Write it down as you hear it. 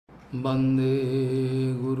वंदे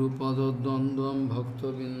गुरुपदद्वन्द्वं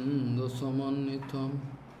भक्तबिंदसमन्वितं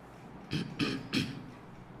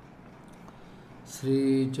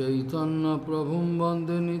श्रीचैतन्यप्रभुं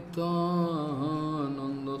वन्दे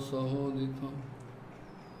नित्यानन्दसहोदितं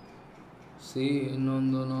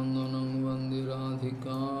श्रीनन्दनन्दनं वन्दे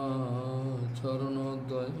राधिका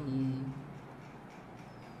चरणोदयं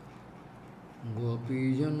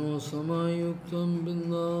गोपीजनसमायुक्तं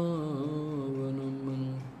बिन्दावनं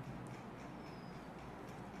मनः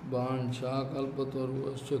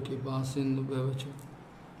वाञ्छाकल्पतरुश्च कृपासिन्धुभ्यश्च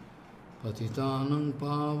पतितानं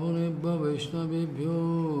पावनेभ्यो वैष्णवेभ्यो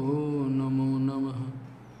नमो नमः।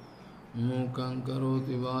 मूकं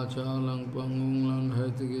करोति वाचालं पङ्गुं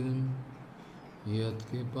लङ्घयतिगिरिं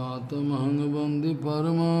यत्कृपातमहं वन्दे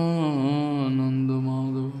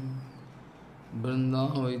परमानन्दमाधवं।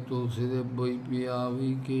 वृन्दावै तुलसीदेव वै पिया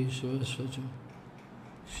वै केशवस्य च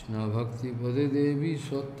कृष्ण भक्ति पदे देवी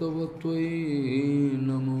सत्त्ववत्त्वयि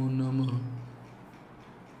नमो नमः।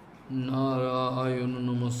 नारायण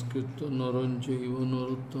नमस्कृत्य नरं चैव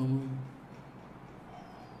नरोत्तमं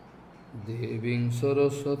देवीं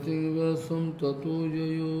सरस्वतीं व्यासं ततो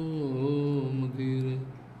जयो मुदीरये।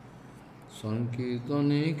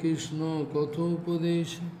 संकीर्तने कृष्ण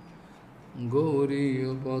कथोपदेशे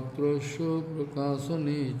गौरीयपत्रस्य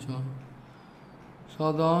प्रकाशने च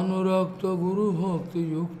सदानुरक्त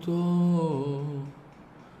गुरुभक्तियुक्तो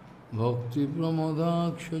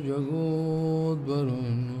भक्तिप्रमोदाक्ष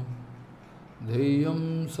जगोद्वरुण्य धैर्यं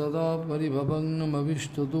सदा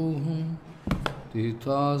परिभवग्नमभिष्टदोहं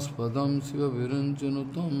तीर्थास्पदं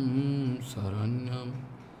शिवविरञ्चनुतं शरण्यं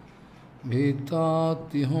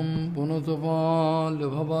भीतात्तिहं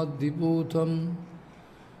पुनतपाल्यभवाद्दिपूतं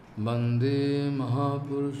वन्दे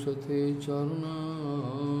महापुरुषते चरुणारविन्दम्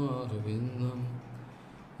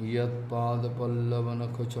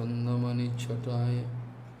यत्पादपल्लवनखचन्दमनिच्छटाय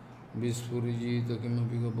विस्फुरिजित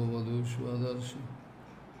किमपि गपवधू स्वदर्शि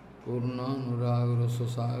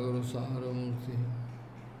पूर्णानुरागरससागरसारमूर्ति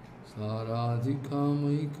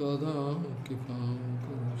साराधिकामयि कदा कृपां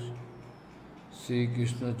करोषि।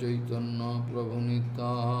 श्रीकृष्ण चैतन्य प्रभु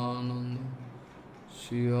नित्यानन्द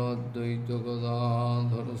श्री अद्वैत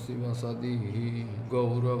गदाधर शिवसदि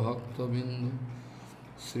गौरभक्तबिंद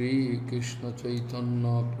श्रीकृष्ण चैतन्य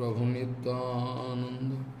प्रभु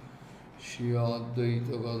नित्यानंद श्री अद्वैत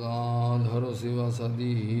गदाधर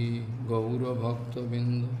शिवसदि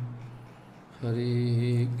गौरभक्तबिंद। हरे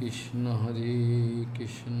कृष्ण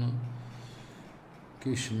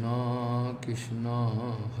कृष्ण कृष्ण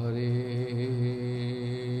हरे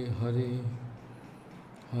हरे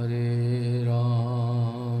हरे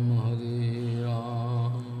राम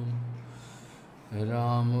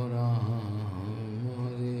राम राम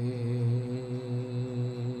हरे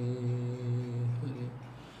हरे।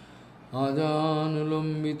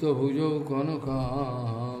 आजानुलंबित भुजौ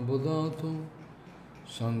कनकाबदातो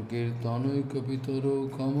संकीर्तनैकपितरो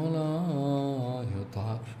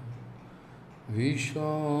कमलायताक्ष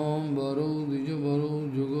विश्वाम्बरो द्विजवरो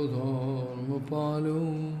जुगधर्मपालो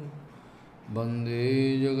वन्दे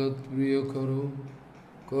जगत्प्रियकरो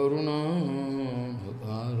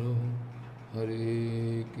करुणावतारो। हरे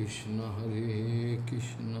कृष्ण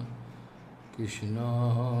कृष्ण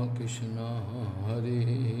कृष्ण हरे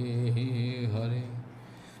हरे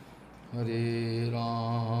हरे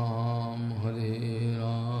राम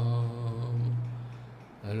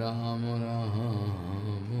राम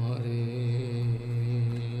राम हरे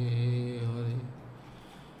हरे।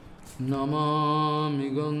 नमामि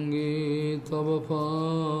गंगे तव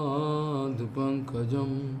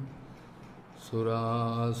पादपङ्कजं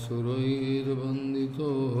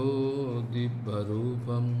सुरासुरैर्वन्दितो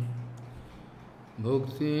दिव्यरूपं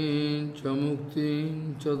भुक्तिं च मुक्तिं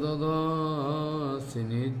च ददासि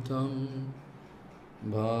नित्यं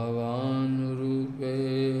भावानुरूपेण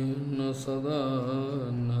सदा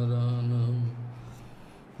नरानं।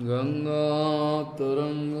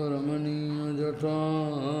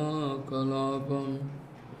 गङ्गातरङ्गरमणीयजटाकलापं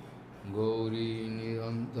गौरी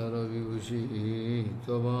निरन्तरविभूषिः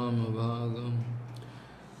त्ववामभागं।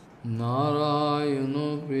 नारायणो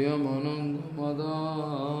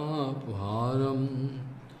प्रियमनङ्गमदापहारं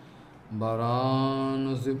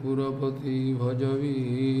वाराणसीपुरपति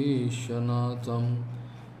भजवीशनाथं।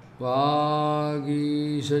 वागीशजुष्वदने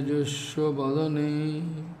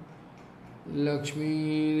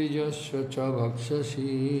लक्ष्मीर्यस्य च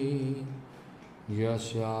भक्षसि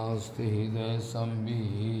यस्यास्ति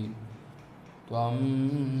हृदयसंवित् त्वं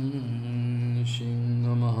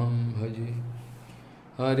सिंहमहं भजे।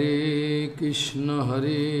 हरे Krishna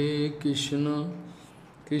Krishna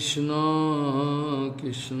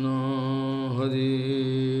Krishna Hare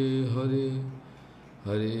Hare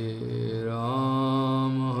Hare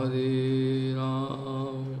Ram,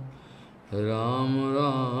 Ram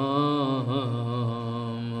Ram,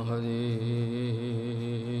 Hare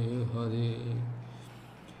Hare.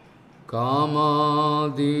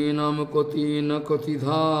 Kamadinam kotina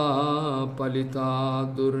kotidha palita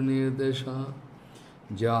durnirdesha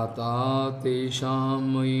jata tesham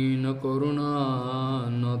maina koruna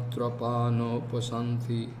natrapano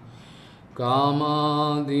pasanti.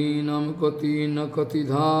 Kamadinam kotina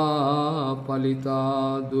kotidha palita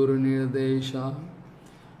durnirdesha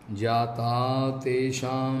jata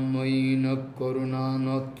tesham maina koruna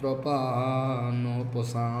natrapano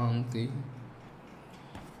pasanti.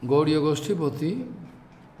 Gauriya Goshtipati,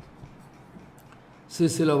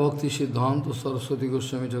 Srila Bhakti Siddhanta Saraswati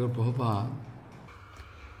Goswami Jagat Prabhupada,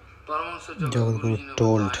 Jagadguru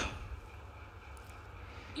told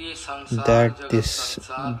that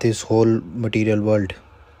this whole material world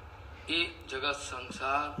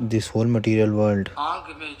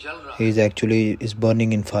is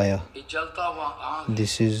burning in fire.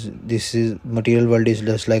 This material world is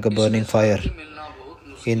just like a burning fire.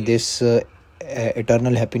 In this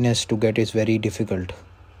eternal happiness to get is very difficult.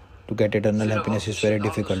 To get eternal happiness is very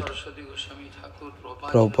difficult.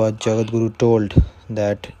 Prabhupada Jagadguru told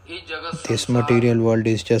that this material world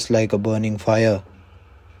is just like a burning fire.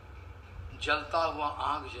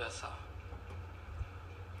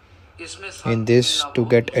 In this, to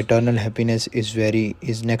get eternal happiness is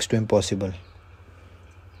next to impossible.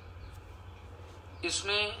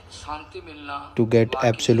 To get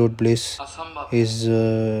absolute bliss is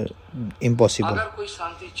impossible.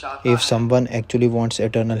 If someone actually wants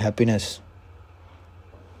eternal happiness,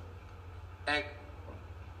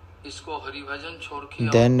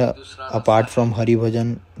 then apart from Hari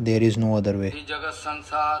Bhajan, there is no other way.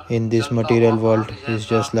 In this material world, is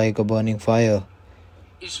just like a burning fire.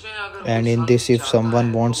 And in this, if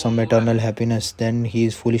someone wants some eternal happiness, then he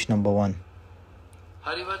is foolish, number one.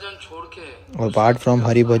 Apart from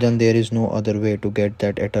Hari Bhajan, there is no other way to get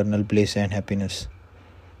that eternal bliss and happiness.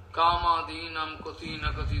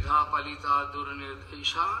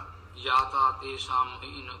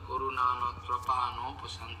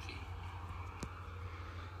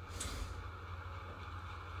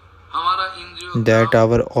 That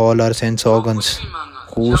all our sense organs,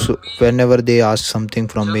 whenever they ask something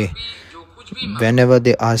from me,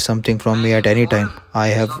 at any time, I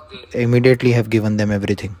have immediately given them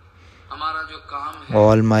everything.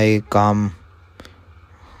 All my calm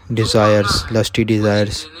desires, lusty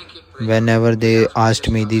desires, whenever they asked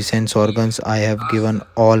me these sense organs, I have given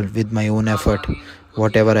all with my own effort,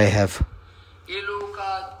 whatever I have.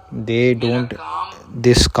 They don't,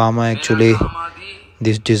 this kama actually,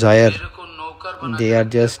 this desire, they are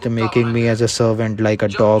just making me as a servant, like a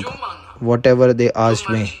dog. Whatever they asked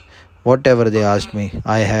me,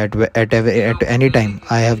 I had at any time,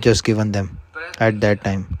 I have just given them at that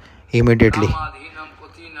time, immediately.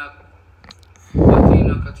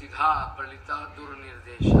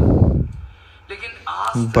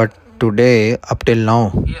 But today, up till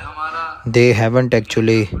now, they haven't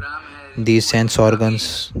actually, these sense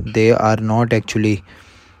organs, they are not actually,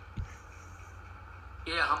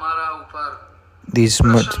 these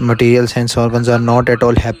material sense organs are not at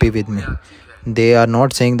all happy with me. They are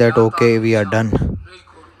not saying that, okay, we are done.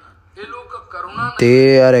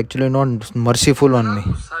 They are actually not merciful on me.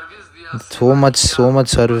 So much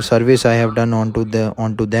service I have done onto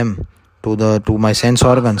them, to my sense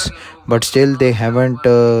organs, but still they haven't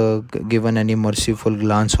given any merciful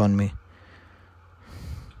glance on me.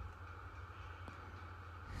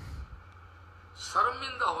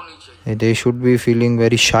 They should be feeling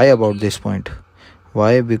very shy about this point.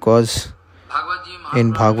 Why? Because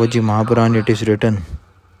in Bhagavaji Mahapuran it is written,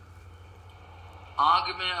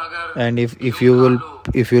 and if you will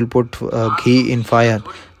put ghee in fire,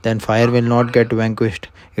 then fire will not get vanquished,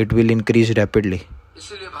 it will increase rapidly.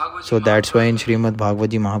 So that's why in Srimad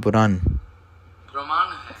Bhagavaji Mahapuran,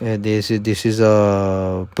 this is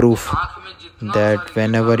a proof that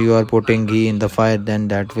whenever you are putting ghee in the fire, then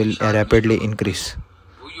that will rapidly increase.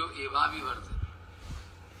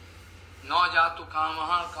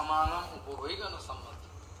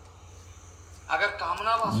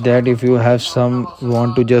 That if you have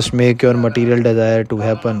want to just make your material desire to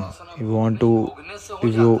happen,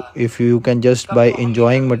 if you can just by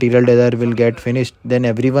enjoying material desire will get finished, then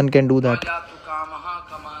everyone can do that.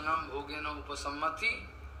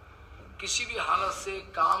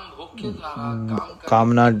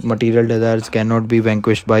 Kamna, material desires cannot be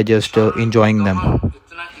vanquished by just enjoying them.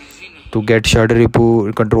 To get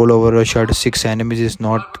Shadripu, control over six enemies is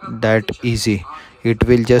not that easy. It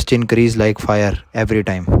will just increase like fire every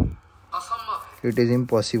time. it is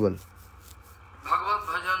impossible.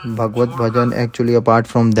 Bhagavad Bhajan, actually apart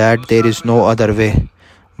from that, there is no other way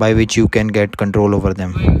by which you can get control over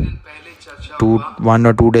them. 1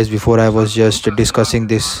 or 2 days before I was just discussing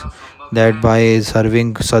this, that by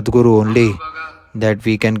serving Sadguru only, that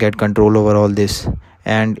we can get control over all this.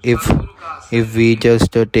 And if we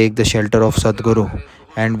just take the shelter of Sadguru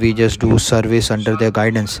and we just do service under their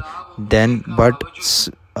guidance, then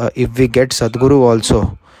if we get Sadguru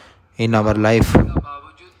also in our life,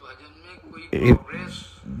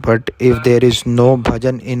 if there is no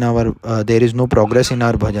bhajan in our there is no progress in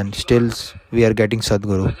our bhajan, still we are getting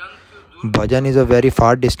Sadguru. Bhajan is a very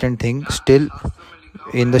far distant thing. Still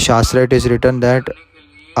in the Shastra it is written that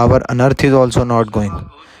our anarth is also not going.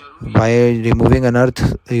 By removing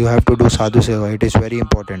anarth, you have to do sadhu seva. It is very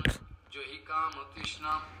important.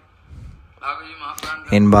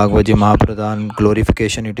 In Babaji Mahapradan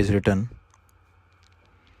glorification it is written.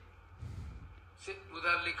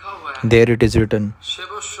 There it is written,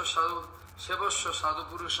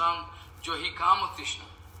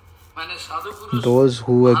 those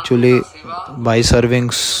who actually by serving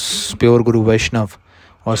pure Guru Vaishnav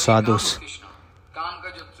or sadhus,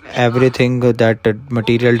 everything that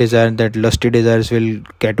material desire, that lusty desires will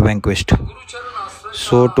get vanquished.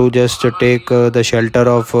 So to just take the shelter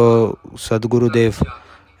of Sadguru Dev,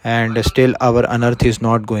 and still our anarth is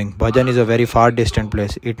not going. Bhajan is a very far distant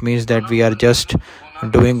place. It means that we are just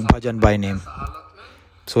doing bhajan by name.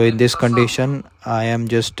 So in this condition, I am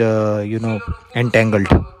just entangled.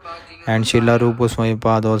 And Srila Rupa Goswami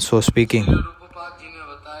Pad also speaking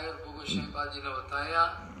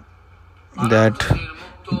that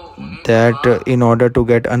in order to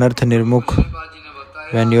get anarth nirmukh,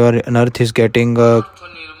 when your anarth is getting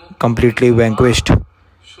completely vanquished,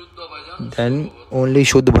 then only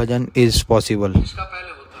Shuddh Bhajan is possible.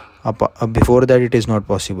 Before that it is not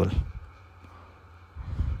possible.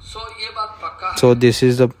 So this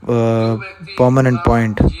is the permanent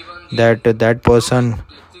point, that person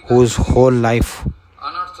whose whole life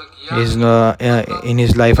is in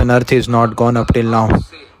his life anarth is not gone up till now,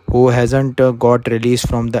 who hasn't got release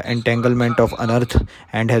from the entanglement of anarth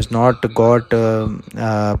and has not got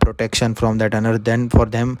protection from that anarth, then for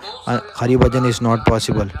them Hari Bhajan is not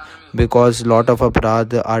possible, because lot of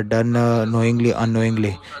aparadh are done knowingly,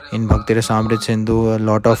 unknowingly. In Bhakti Rasamrita Sindhu, a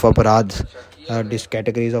lot of aparadh, these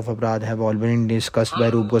categories of aparadh have all been discussed by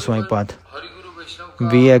Rupa Goswami Pad.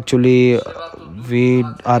 We are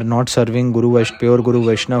not serving pure Guru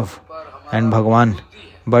Vaishnav and Bhagwan,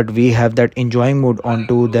 but we have that enjoying mood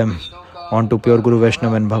onto them, onto pure Guru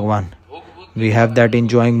Vaishnav and Bhagwan. We have that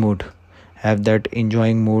enjoying mood,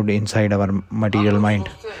 inside our material mind.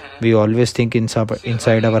 We always think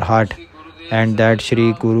inside our heart, and that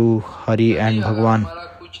Shri Guru, Hari and Bhagwan,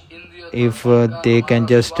 if they can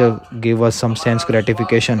just give us some sense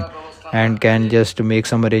gratification and can just make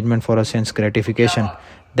some arrangement for a sense gratification,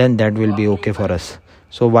 then that will be okay for us.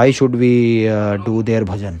 So why should we do their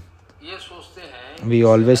bhajan? We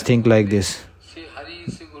always think like this.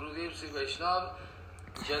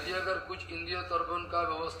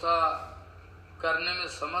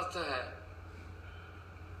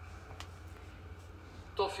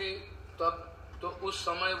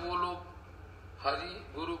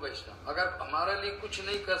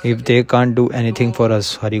 If they can't do anything for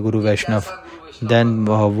us, Hari Guru Vaishnav, then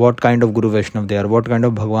what kind of Guru Vaishnav they are? What kind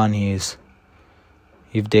of Bhagwan he is?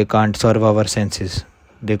 If they can't serve our senses,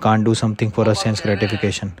 they can't do something for us sense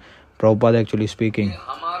gratification. Prabhupada actually speaking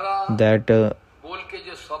that the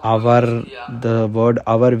word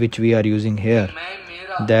 "our" which we are using here,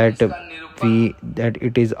 that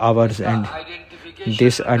it is ours, and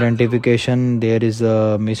this identification, there is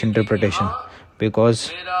a misinterpretation,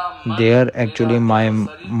 because there actually my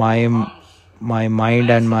mind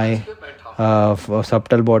and my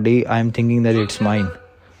subtle body, I am thinking that it's mine.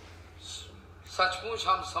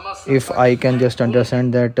 If I can just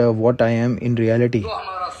understand that what I am in reality,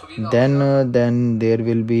 then there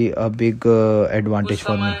will be a big advantage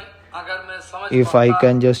for me. If I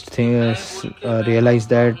can just realize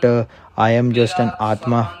that I am just an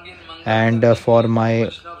Atma, and for my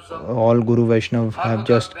all Guru Vaishnav have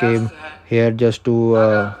just came here just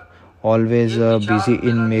to always busy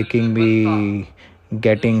in making me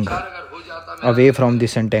getting away from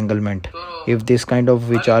this entanglement. If this kind of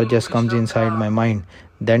vichar just comes inside my mind,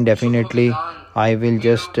 then definitely I will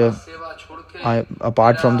just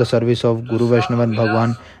apart from the service of Guru Vaishnava and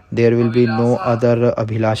Bhagwan, there will be no other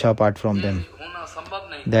abhilasha apart from them.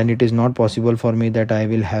 Then it is not possible for me that I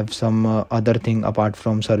will have some other thing apart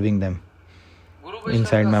from serving them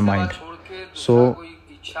inside my mind. So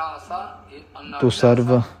to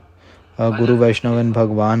serve Guru Vaishnava and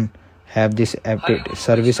Bhagwan have this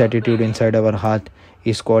service attitude inside our heart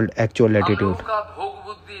is called actual attitude.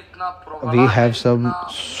 We have some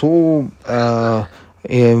so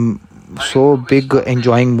big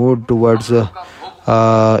enjoying mood towards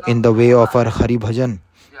in the way of our Hari Bhajan,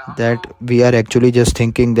 that we are actually just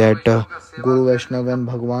thinking that Guru Vaishnava and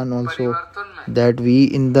Bhagwan also, that we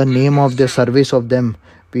in the name of the service of them,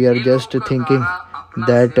 we are just thinking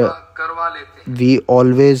that we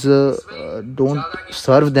always don't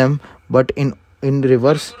serve them, but in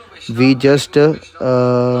reverse we just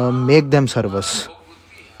make them serve us.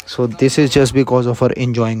 So this is just because of our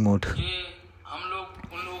enjoying mood.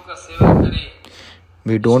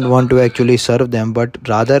 We don't want to actually serve them, but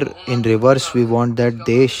rather in reverse we want that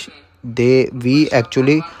we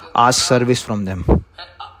actually ask service from them.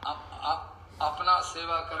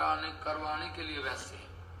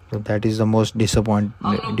 So that is the most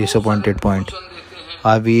disappointed point.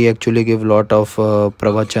 We actually give lot of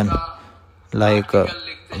provochon, like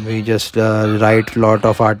we just write lot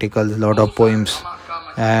of articles, lot of poems,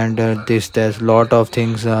 and there's lot of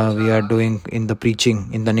things we are doing in the preaching,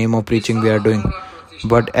 in the name of preaching we are doing,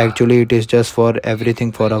 but actually it is just for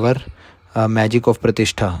everything for our magic of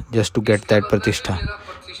pratishtha, just to get that pratishtha.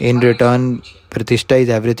 In return, pratishtha is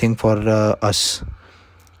everything for us.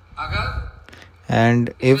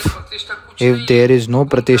 And if there is no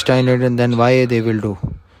pratishtha in it, then why they will do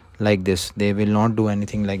like this? They will not do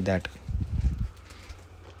anything like that.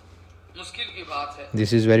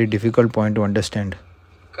 This is very difficult point to understand.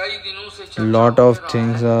 Lot of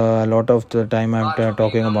things, a lot of the time I'm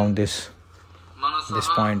talking about this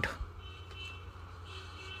point.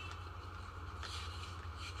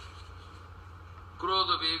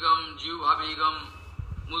 Krodha Begam, Jivha Begam,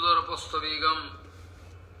 Mudarapasta Begam,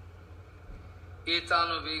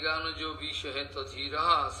 Etano Vegano Jo Vishaheto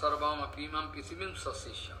Dhiraha, Sarvama Pimam Pisibim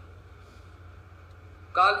Sasisha.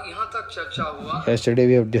 Kal yahan tak charcha hua. Yesterday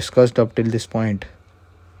we have discussed up till this point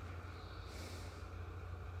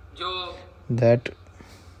that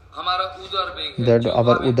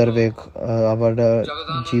our Udar Vek, our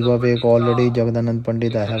Jiva Vek, already Jagadanand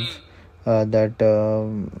Pandit I have that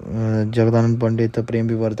Jagadanand Pandit Prem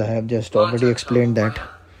Vivarta I have just already explained that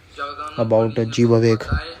about Jiva Vek,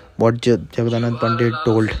 what Jagadanand Pandit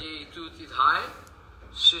told.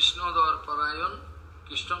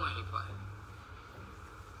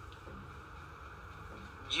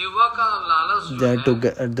 That to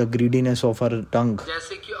get the greediness of our tongue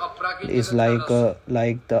is like the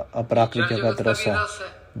aprakrit jagat rasa.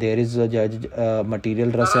 There is a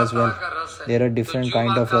material rasa as well. There are different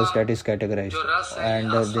kind of rasa that is categorized,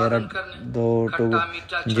 and there are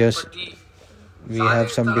we have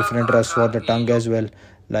some different rasa for the tongue as well,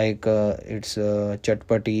 like it's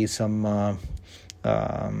chatpati, some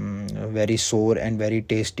very sour and very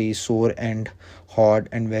tasty, sour and hot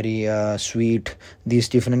and very sweet. These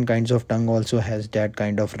different kinds of tongue also has that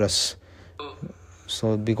kind of ras.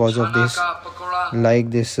 So because of this,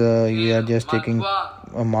 like this, we are just taking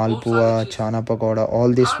a malpua, chana pakoda,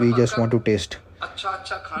 all this we just want to taste,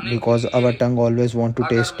 because our tongue always want to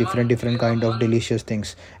taste different kind of delicious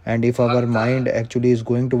things. And if our mind actually is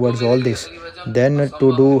going towards all this, then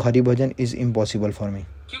to do Hari Bhajan is impossible for me,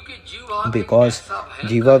 because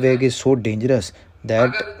Jiva Veg is so dangerous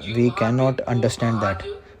that we cannot understand that.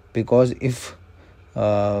 Because if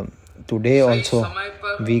today also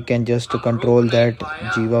we can just control that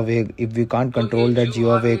Jiva Veg, if we can't control that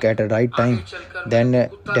Jiva Veg at a right time, then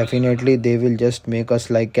definitely they will just make us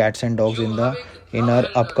like cats and dogs in our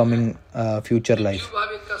upcoming future life,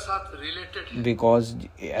 because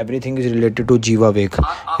everything is related to Jiva Veg.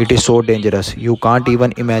 It is so dangerous. You can't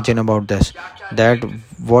even imagine about this, that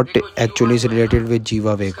what actually is related with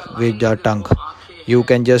Jiva Veg, with the tongue. You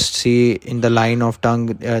can just see in the line of tongue,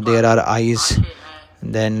 there are eyes,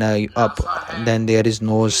 then up, then there is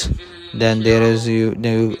nose, then there is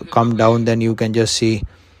you come down, then you can just see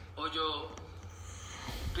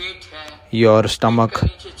your stomach,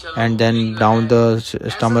 and then down the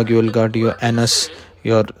stomach you will get your anus,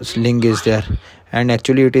 your sling is there, and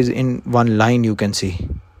actually it is in one line you can see.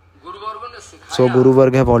 So Guru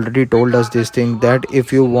Varga have already told us this thing, that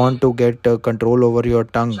if you want to get control over your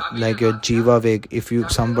tongue, like your Jiva Veg, if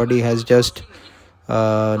somebody has just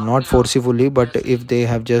not forcefully, but if they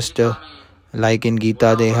have just like in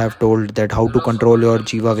Gita they have told that how to control your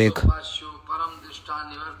Jiva Veg.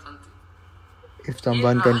 If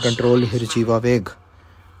someone can control his Jiva Veg,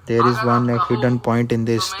 there is one hidden point in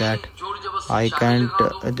this, that I can't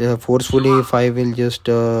forcefully, if I will just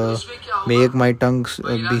make my tongue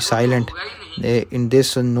be silent, in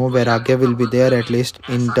this no vairagya will be there. At least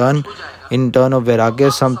in turn of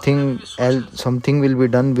vairagya, something will be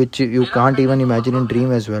done which you can't even imagine in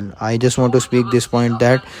dream as well. I just want to speak this point,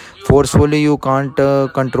 that forcefully you can't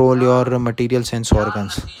control your material sense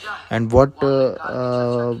organs. And what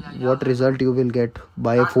result you will get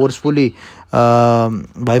by forcefully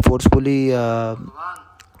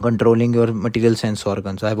controlling your material sense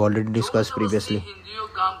organs? I have already discussed previously.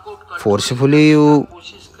 Forcefully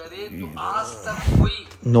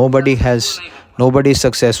nobody is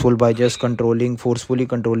successful by just forcefully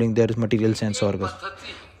controlling their material sense organs.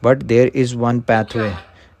 But there is one pathway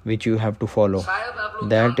which you have to follow.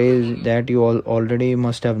 That you already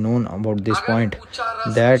must have known about this point,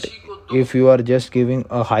 that if you are just giving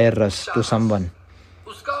a higher ras to someone,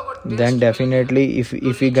 then definitely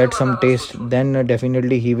if he gets some taste, then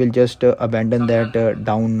definitely he will just abandon that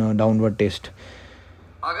downward taste.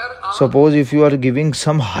 Suppose if you are giving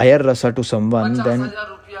some higher rasa to someone, then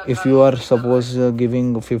if you are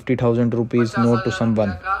giving 50,000 rupees note to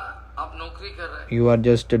someone, you are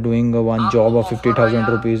just doing one job of 50,000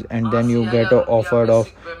 rupees, and then you get offered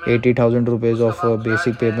of 80,000 rupees of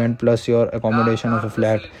basic payment plus your accommodation of a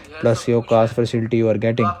flat plus your caste facility you are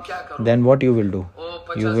getting. Then what you will do?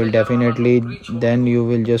 You will definitely, then you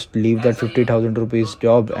will just leave that 50,000 rupees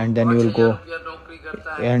job, and then you will go.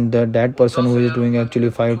 And that person who is doing actually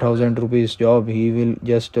 5,000 rupees job, he will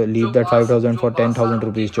just leave that 5,000 for 10,000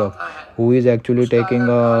 rupees job. Who is actually taking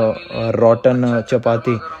a rotten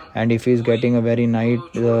chapati, and if he is getting a very nice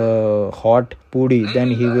hot pudi,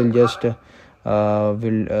 then he will just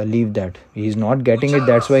leave that. He is not getting it,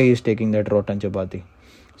 that's why he is taking that rotten chapati.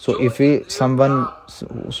 So if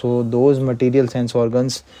so those material sense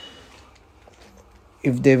organs,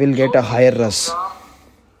 if they will get a higher ras,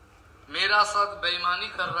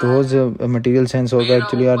 those material sense organs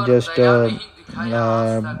actually are just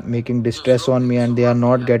making distress on me, and they are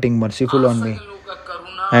not getting merciful on me.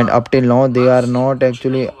 And up till now they are not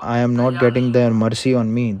actually, I am not getting their mercy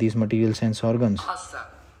on me, these material sense organs.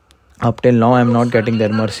 Up till now I am not getting their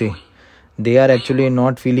mercy. They are actually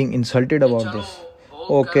not feeling insulted about this.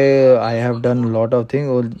 Okay, I have done a lot of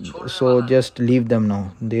things, so just leave them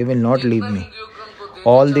now. They will not leave me.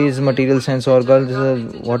 All these material sense organs,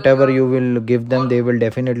 whatever you will give them, they will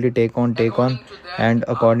definitely take on, and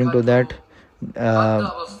according to that,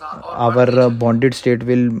 our bonded state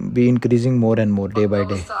will be increasing more and more day by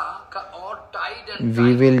day.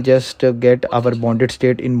 We will just get our bonded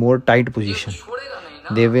state in more tight position.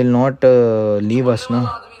 They will not leave us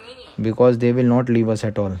now, because they will not leave us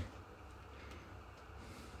at all.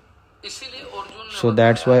 So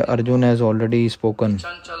that's why Arjuna has already spoken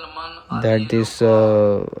that this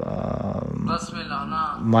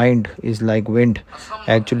mind is like wind.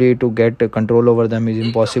 Actually, to get control over them is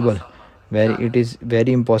impossible. It is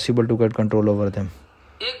very impossible to get control over them.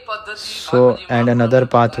 So, and another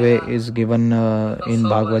pathway is given in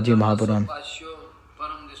Bhagavaji Mahapuran.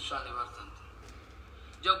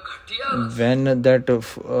 When that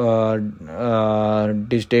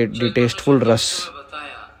distasteful ras,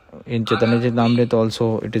 in Chaitanya Charitamrita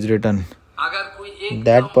also it is written,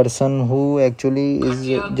 that person who actually is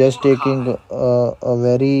just taking a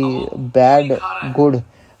very bad good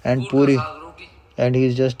and puri, and he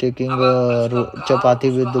is just taking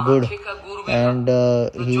chapati with the good, and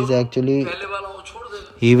he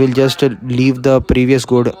will just leave the previous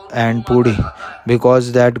good and puri,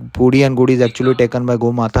 because that puri and good is actually taken by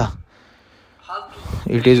Gomata.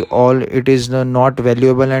 It is not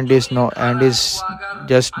valuable and is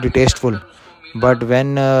just distasteful. But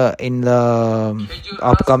when in the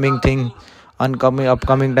upcoming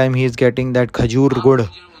time he is getting that khajur good,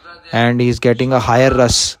 and he is getting a higher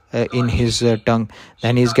ras in his tongue,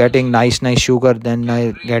 then he is getting nice sugar, then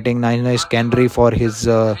getting nice candy for his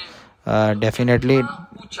definitely.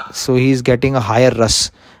 So he is getting a higher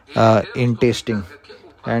ras in tasting,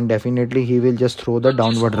 and definitely he will just throw the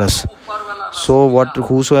downward ras. So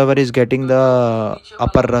whosoever is getting the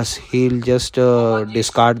upper ras, he will just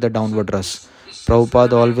discard the downward ras.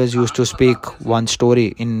 Prabhupada always used to speak one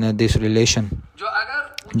story in this relation,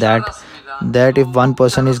 that if one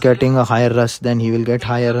person is getting a higher ras, then he will get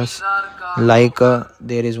higher ras. Like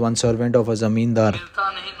there is one servant of a zamindar.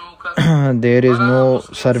 There is no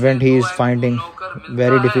servant he is finding.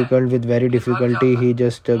 With very difficulty he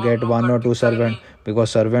just get one or two servants, because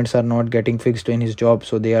servants are not getting fixed in his job,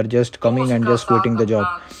 so they are just coming and just quitting the job.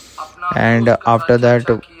 And after that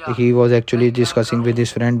he was actually discussing with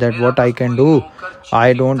his friend that what I can do.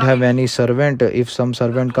 I don't have any servant. If some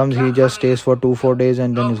servant comes, he just stays for 2-4 days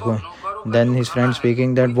and then is going. Then his friend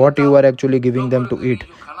speaking that what you are actually giving them to eat.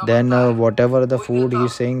 Then whatever the food he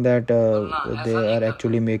is saying that they are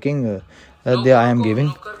actually making, I am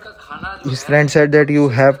giving. His friend said that you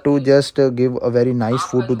have to just give a very nice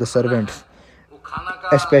food to the servants.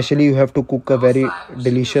 Especially you have to cook a very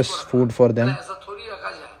delicious food for them.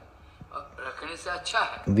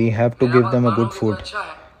 We have to give them a good food.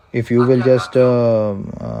 If you will just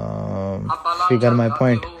figure my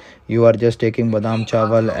point, you are just taking badam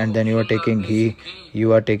chawal and then you are taking ghee,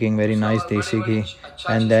 you are taking very nice desi ghee,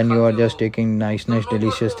 and then you are just taking nice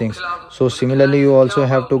delicious things. So similarly you also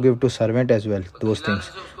have to give to servant as well those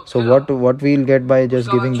things. So what we'll get by just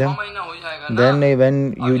giving them? Then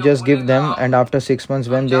when you just give them, and after 6 months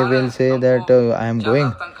when they will say that I am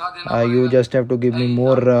going, you just have to give me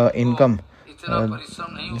more income.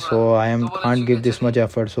 So I can't give this much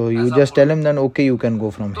effort. So you just tell him then okay, you can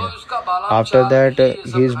go from here. After that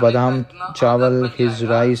his badam chawal, his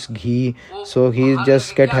rice, ghee, so he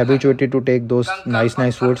just get habituated to take those nice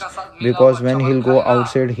foods, because when he'll go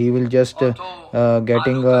outside he will just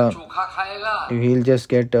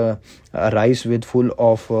get a rice with full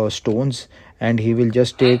of stones, and he will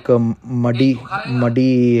just take muddy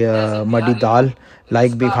dal,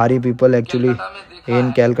 like Bihari people actually.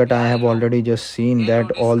 In Calcutta, I have already just seen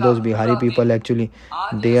that all those Bihari people actually,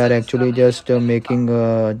 they are actually just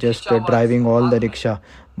driving all the rickshaw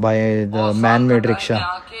by the man-made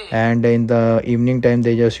rickshaw, and in the evening time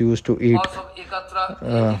they just used to eat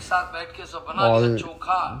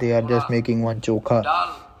they are just making one chokha,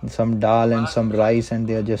 some dal and some rice, and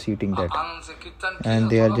they are just eating that, and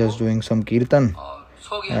they are just doing some kirtan,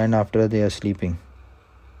 and after they are sleeping.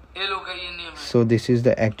 So this is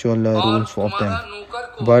the actual rules of them.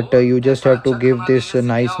 But you just have to give this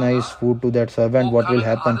nice food to that servant. What will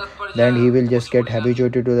happen? Then he will just get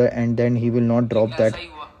habituated to that, and then he will not drop that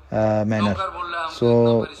manner.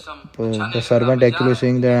 So the servant actually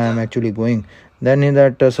saying that I am actually going. Then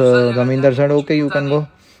Zamindar said okay, you can go.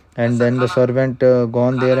 And then the servant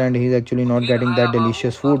gone there, and he's actually not getting that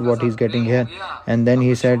delicious food what he's getting here. And then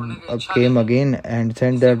he said came again and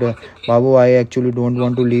said that Babu, I actually don't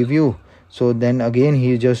want to leave you. So then again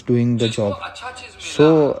he is just doing the job.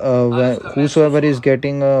 So whosoever is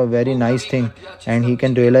getting a very nice thing, and he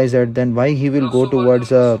can realize that, then why he will go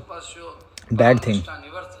towards a bad thing.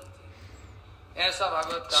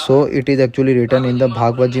 So it is actually written in the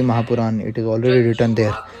Bhagavaji Mahapuran. It is already written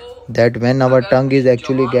there that when our tongue is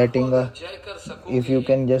actually getting if you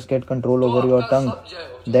can just get control over your tongue,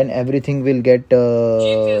 then everything will get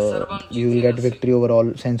you will get victory over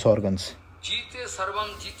all sense organs.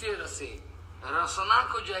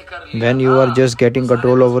 When you are just getting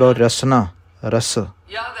control over your rasa,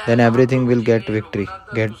 then everything will get victory,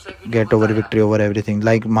 get over victory over everything.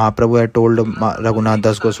 Like Mahaprabhu had told Raghunath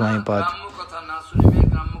Das Goswami Pad.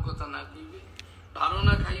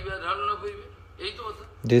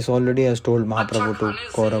 This already has told Mahaprabhu to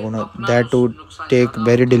Raghunath that to take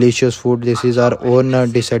very delicious food, this is our own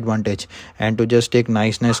disadvantage, and to just take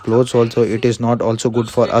nice clothes also, it is not also good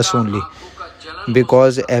for us only,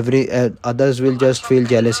 because others will just feel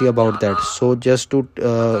jealousy about that. So just to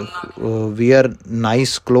wear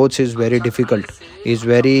nice clothes is very difficult, is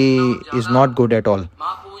not good at all.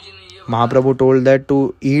 Mahaprabhu told that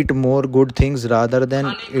to eat more good things rather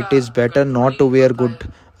than it is better not to wear good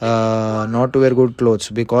clothes,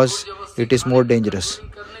 because it is more dangerous.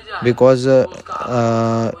 Because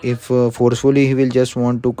if forcefully he will just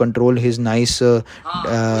want to control his nice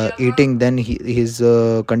eating, then his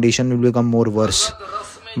condition will become more worse.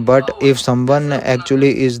 But if someone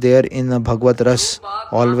actually is there in a Bhagavad Ras,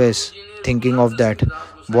 always thinking of that,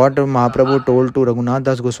 what Mahaprabhu told to Raghunath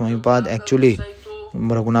Das Goswami Pad, actually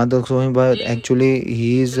Raghunath Das Goswami Pad, actually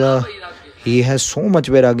he has so much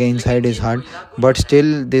vairagya inside his heart, but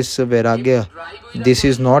still this vairagya, this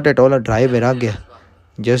is not at all a dry vairagya.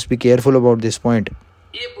 Just be careful about this point.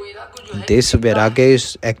 This vairagya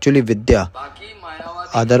is actually vidya.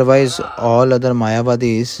 Otherwise, all other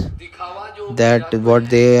Mayavadis, that what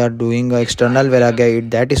they are doing external vairagya,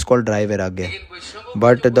 that is called dry vairagya.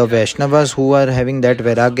 But the Vaishnavas who are having that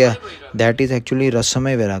vairagya, that is actually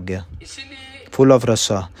rasamay vairagya, full of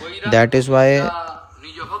rasa. That is why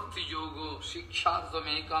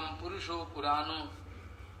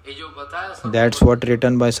that's what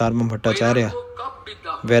written by Sarvam Bhattacharya.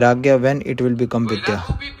 Vairagya, when it will become vidya.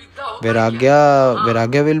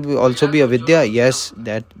 Vairagya will also be a vidya. Yes,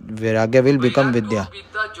 that vairagya will become vidya.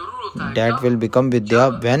 That will become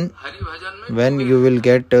vidya when you will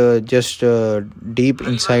get just deep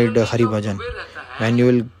inside Hari Bhajan. When you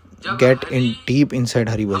will get in deep inside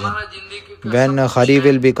Hari Bhajan. When Hari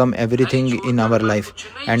will become everything in our life,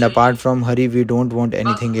 and apart from Hari we don't want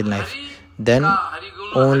anything in life. then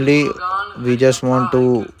only we just want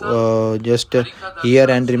to just hear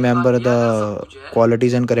and remember the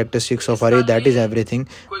qualities and characteristics of Hari. That is everything.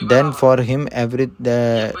 Then for him that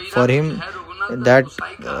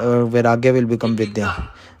Vairagya will become Vidya.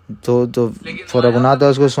 So for Raghunath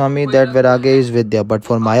Das Goswami, that Vairagya is Vidya, but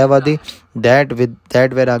for Mayavadi, that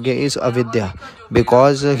Vairagya is Avidya,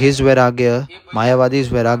 because his Vairagya, Mayavadi's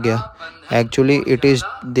Vairagya, actually it is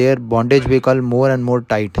their bondage become more and more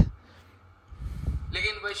tight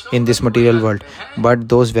in this material world. But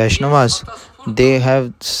those Vaishnavas, they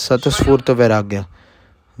have Satasfurta Vairagya,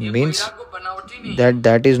 means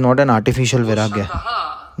that is not an artificial Vairagya.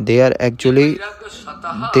 They are actually,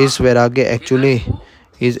 this Vairagya actually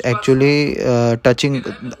is actually touching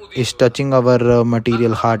our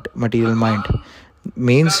material heart, material mind.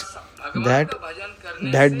 Means that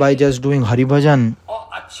by just doing Hari Bhajan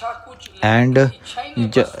and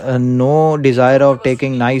no desire of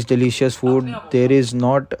taking nice delicious food, there is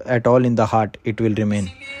not at all in the heart, it will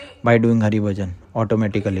remain by doing Hari Bhajan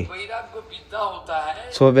automatically.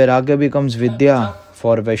 So Vairagya becomes Vidya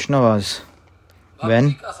for Vaishnavas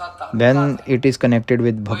when it is connected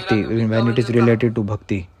with bhakti, when it is related to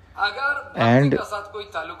bhakti. And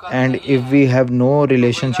if we have no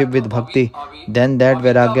relationship with bhakti, then that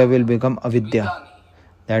Vairagya will become avidya.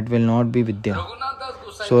 That will not be Vidya.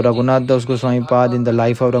 So Raghunath Das Goswami Pad, in the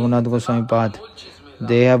life of Raghunath Goswami Pad,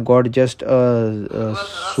 they have got just a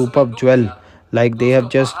superb jewel, like they have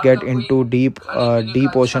just get into deep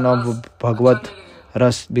ocean of Bhagavat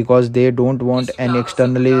Ras, because they don't want any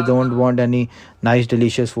externally, they don't want any nice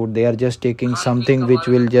delicious food. They are just taking something which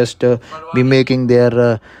will just be making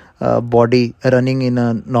their body running in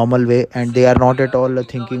a normal way, and they are not at all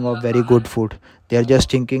thinking of very good food. They are just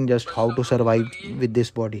thinking just how to survive with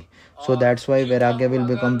this body. So that's why Vairagya will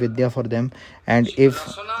become Vidya for them. And if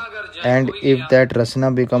that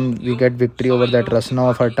Rasana become, we get victory over that Rasana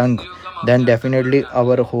of our tongue, then definitely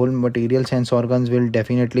our whole material sense organs will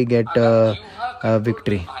definitely get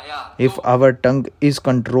victory. If our tongue is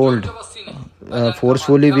controlled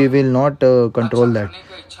forcefully, we will not control that.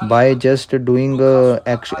 By just doing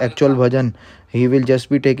actual bhajan, he will just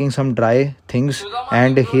be taking some dry things,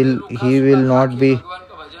 and he will not be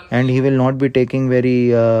taking very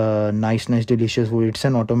nice delicious food. It's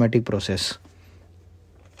an automatic process.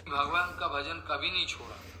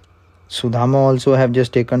 Sudama also have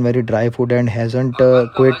just taken very dry food and hasn't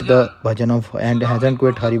quit the bhajan and hasn't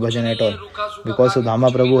quit Hari Bhajan at all, because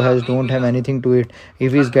Sudama Prabhu don't have anything to eat.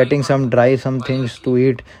 If he's getting some things to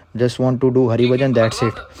eat, just want to do Hari Bhajan, that's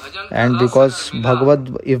it. And because if Bhagavad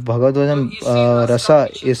Bhajan rasa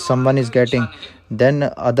is someone is getting,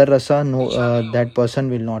 then other rasa that person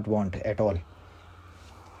will not want at all.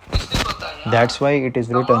 That's why it is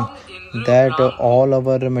written that all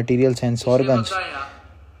our material sense organs,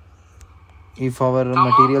 if we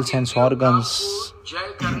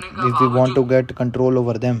want to get control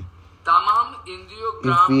over them,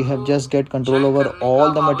 if we have just get control over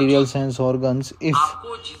all the material sense organs,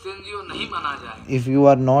 if you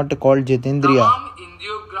are not called Jitendriya,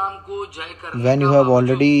 when you have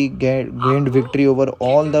already gained victory over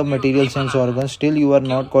all the material sense organs, still you are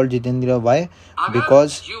not called Jitendriya. Why?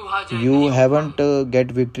 Because you haven't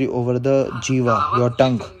get victory over the Jiva, your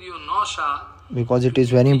tongue. Because it is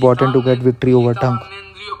very important to get victory over tongue.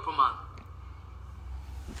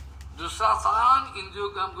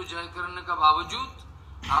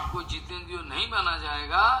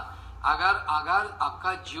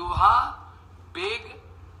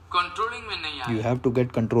 You have to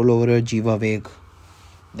get control over your Jiva Veg.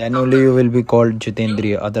 Then only you will be called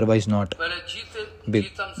Jitendriya, otherwise not.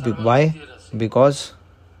 Why? Because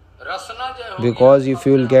if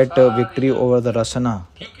you will get victory over the Rasana,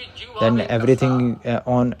 then everything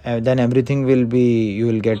will be, you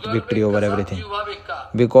will get victory over everything.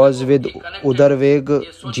 Because with Udar Veg,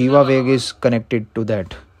 Jiva Veg is connected to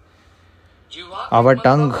that. Our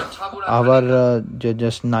tongue, our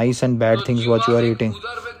just nice and bad things what you are eating.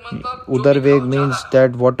 Udar Veg means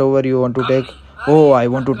that whatever you want to take, oh, I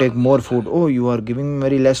want to take more food. Oh, you are giving me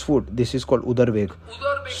very less food. This is called Udar Veg.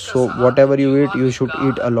 So whatever you eat, you should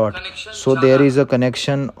eat a lot. So there is a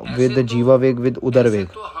connection with the Jiva Veg with Udar Veg.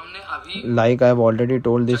 Like I have already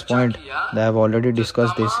told this point, I have already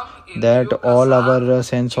discussed this, that all our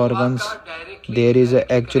sense organs, there is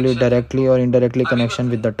actually directly or indirectly connection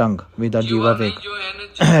with the tongue, with our Jiva Veg.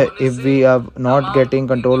 If we are not getting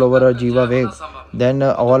control over our Jiva Veg, then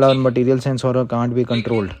all our material sense organ can't be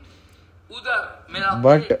controlled.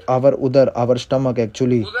 But our Udar, our stomach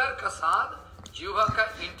actually,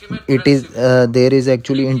 it is there is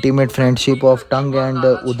actually intimate friendship of tongue and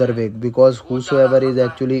Udar Veg, because whosoever is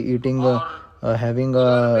actually eating having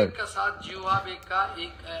a,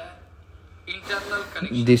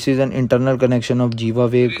 this is an internal connection of Jiva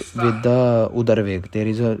Veg with the Udar Veg. There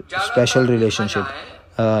is a special relationship.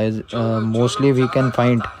 Mostly we can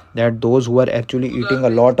find that those who are actually eating a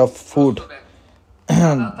lot of food,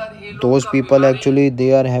 those people actually,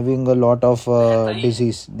 they are having a lot of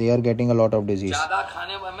disease. They are getting a lot of disease.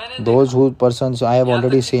 Those who persons I have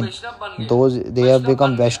already seen, those they have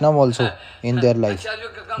become Vaishnav also in their life.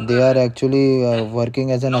 They are actually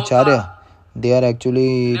working as an acharya. They are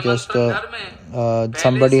actually just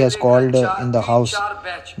somebody has called in the house.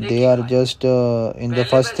 They are just in the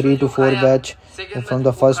first 3 to 4 batch. From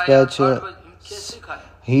the first batch,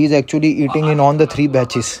 he is actually eating in on the 3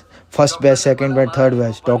 batches. First batch, second batch, third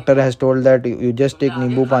batch. Doctor has told that you just take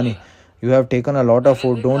nimbu pani. You have taken a lot of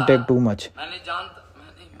food. Don't take too much.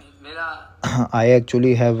 I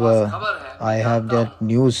actually have I have that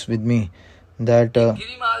news with me that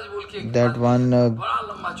that one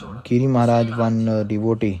Giri Maharaj, one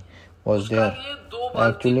devotee was there.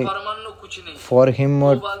 Actually, for him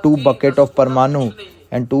 2 bucket of Parmanu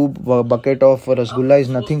and 2 bucket of Rasgulla is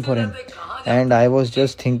nothing for him. And I was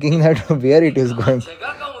just thinking that where it is going,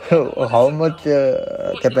 how much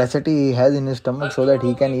capacity he has in his stomach so that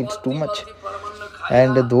he can eat too much.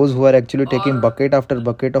 And those who are actually taking bucket after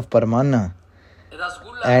bucket of Parmana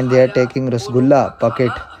and they are taking Rasgulla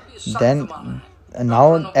bucket, then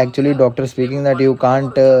now actually doctor speaking that you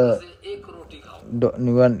can't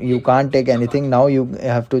take anything. Now you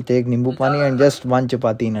have to take nimbu pani and just 1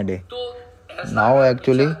 chapati in a day. Now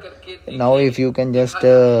actually, now if you can just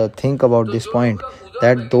think about this point,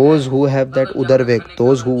 that those who have that udar veg,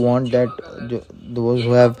 those who want that, those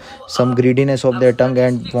who have some greediness of their tongue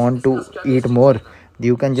and want to eat more,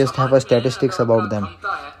 you can just have a statistics about them.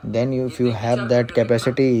 Then if you have that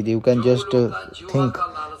capacity, you can just think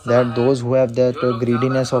that those who have that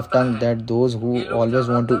greediness of tongue, that those who always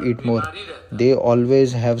want to eat more, they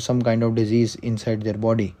always have some kind of disease inside their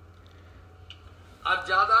body.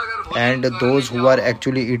 And those who are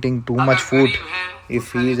actually eating too much food,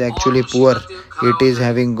 if he is actually poor, it is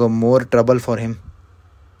having more trouble for him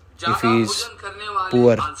if he is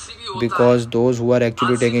poor, because those who are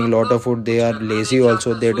actually taking a lot of food, they are lazy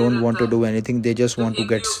also. They don't want to do anything. They just want to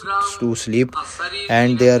get to sleep,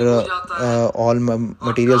 and their all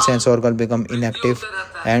material sense organ become inactive,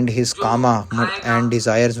 and his kama and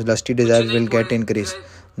desires, lusty desires will get increased.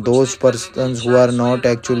 Those persons who are not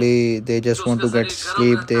actually, they just want to get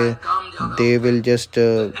sleep, they will just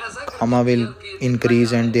kama will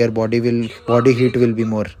increase and their body heat will be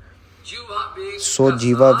more. So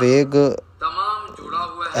Jiva Veg,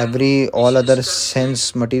 all other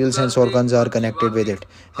sense, material sense organs are connected with it.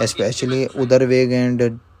 Especially Udar Veg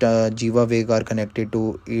and Jiva Veg are connected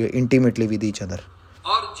to intimately with each other.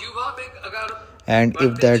 And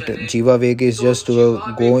if that Jiva Veg is just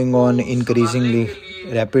going on increasingly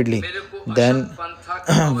rapidly, then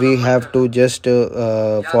we have to just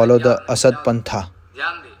follow the Asat Pantha.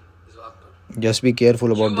 Just be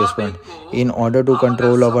careful about this one. In order to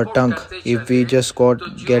control our tongue, if we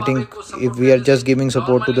are just giving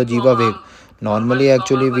support to the Jiva Veg, normally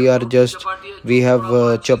actually we have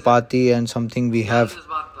chapati and something we have.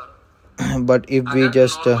 But if we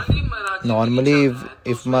just normally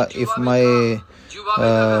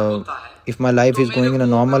if my life is going in a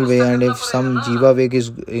normal way, and if some Jiva Veg is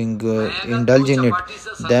indulge in it,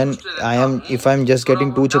 then if I'm just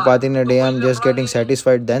getting 2 chapati in a day, I'm just getting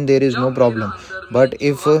satisfied, then there is no problem. But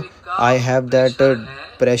if I have that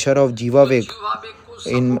pressure of Jiva Veg,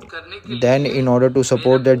 then in order to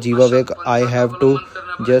support that Jiva Veg, I have to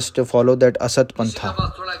just follow that Asat Pantha.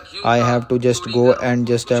 I have to just go and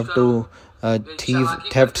just have to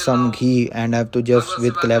theft some ghee, and I have to just,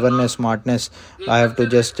 with cleverness, smartness, I have to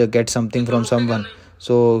just get something from someone.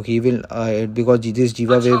 So he will, because this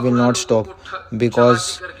Jiva Veg will not stop,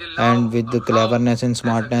 and with the cleverness and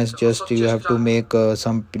smartness, just you have to make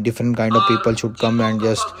some different kind of people should come and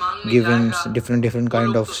just give him different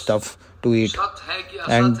kind of stuff to eat.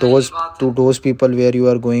 And those people where you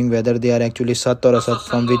are going, whether they are actually Sat or Asat,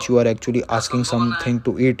 from which you are actually asking something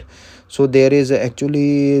to eat. So there is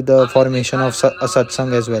actually the formation of a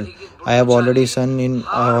satsang as well. I have already seen in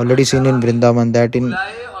Vrindavan that in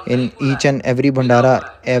each and every Bhandara,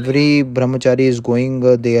 every brahmachari is going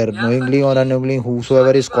there, knowingly or unknowingly,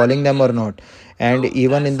 whosoever is calling them or not. And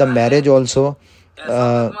even in the marriage also,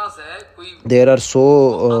 there are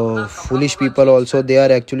so foolish people also, they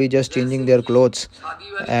are actually just changing their clothes,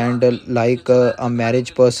 and like a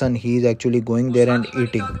marriage person, he is actually going there and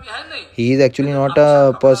eating. He is actually not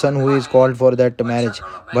a person who is called for that marriage,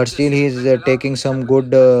 but still he is taking some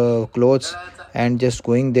good clothes and just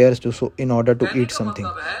going there in order to eat something.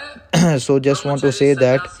 So just want to say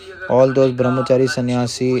that all those brahmachari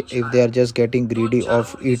sannyasi, if they are just getting greedy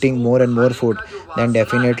of eating more and more food, then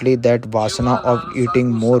definitely that vasana of eating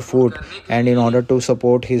more food, and in order to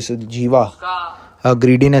support his jiva,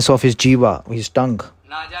 greediness of his jiva, his tongue,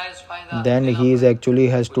 then he is actually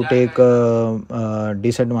has to take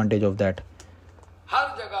disadvantage of that,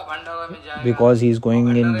 because he is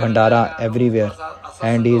going in bhandara everywhere,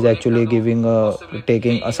 and he is actually giving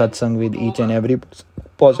taking a satsang with each and every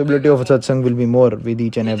possibility of a satsang will be more with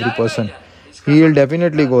each and every person. He will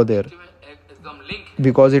definitely go there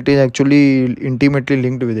because it is actually intimately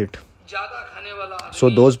linked with it.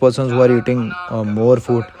 So those persons who are eating more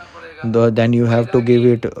food, then you have to give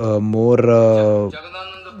it more.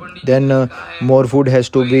 Then more food has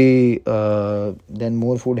to be.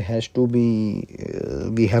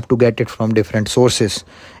 We have to get it from different sources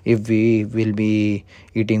if we will be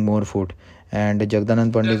eating more food. And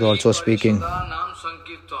Jagdanand Pandit is also speaking.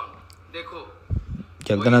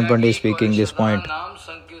 Jagdanand Pandit is speaking this point.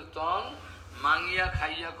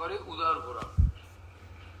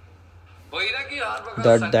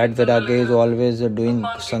 That Viragi is always doing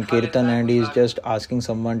Sankirtan and he is just asking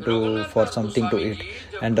someone for something to eat.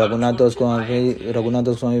 And Raghunath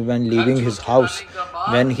Goswami, when leaving his house,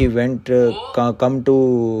 when he went come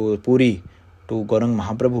to Puri to Gaurang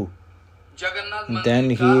Mahaprabhu, then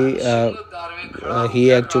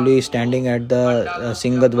he actually standing at the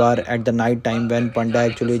Singadwar at the night time, when Panda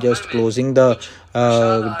actually just closing the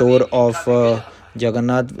door of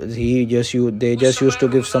Jagannath. They just used to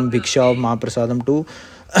give some bhiksha of Mahaprasadam to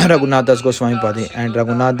Raghunath Das Goswami Pad, and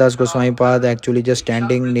Raghunath Das Goswami Pad actually just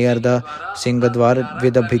standing near the Singadwar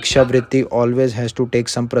with a bhiksha vritti, always has to take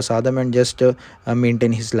some prasadam and just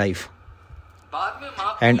maintain his life.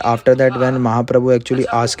 And after that, when Mahaprabhu actually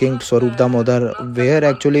asking Swarup Damodar,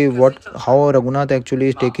 how Raghunath actually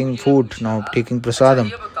is taking food now, taking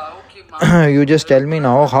prasadam. You just tell me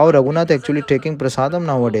now how Raghunath actually taking prasadam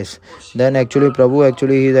nowadays. Then actually Prabhu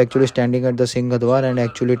he is actually standing at the Singadwar and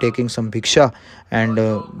actually taking some bhiksha and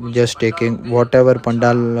just taking whatever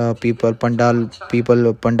Panda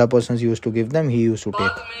persons used to give them, he used to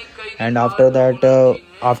take. And after that,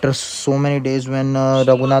 after so many days, when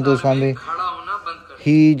Raghunath Goswami,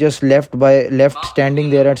 he just left standing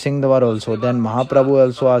there at Singadwar also. Then Mahaprabhu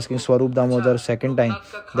also asking Swarup Damodar second time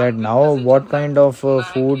that now what kind of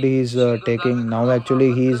food he is taking. Now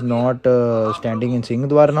actually he is not standing in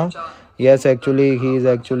Singadwar now. Yes, actually he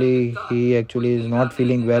is not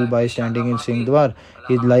feeling well by standing in Singadwar.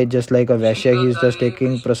 He's just like a Vaishya. He is just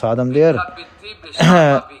taking prasadam there.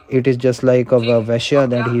 It is just like a Vaishya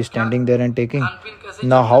that he is standing there and taking.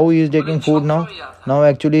 Now how he is taking food now? Now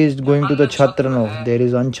actually he is going to the Chhatra now. There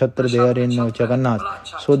is one Chhatra there in Jagannath.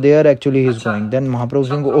 So there actually he is going. Then Mahaprabhu is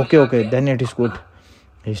saying, okay, then it is good.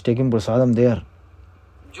 He is taking prasadam there.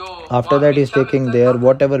 After that he is taking there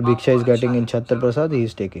whatever bhiksha is getting in Chhatra Prasad, he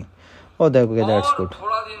is taking. That's good.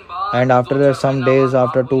 And after that, some days,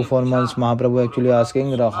 after 2-4 months, Mahaprabhu actually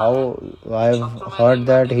asking how I have heard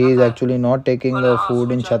that he is actually not taking the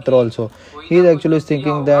food in Chhatra also. He is actually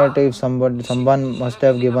thinking that if someone must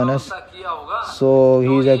have given us. So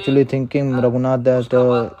he is actually thinking, Raghunath, that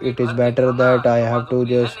it is better that I have to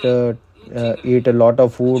just eat a lot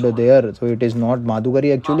of food there. So it is not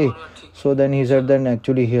Madhugari actually. So then he said that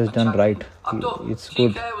actually he has done right. It's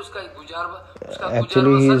good.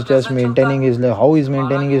 Actually he is just maintaining his life. How he is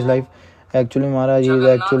maintaining his life? Actually Maharaj is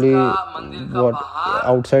actually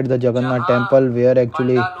outside the Jagannath temple, where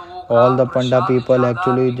actually all the Panda people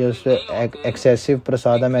actually just excessive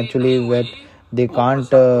prasadam actually, where they can't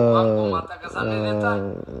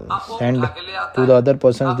send to the other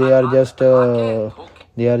persons. They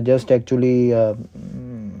are just actually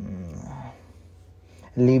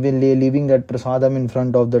leaving that prasadam in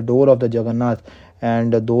front of the door of the Jagannath.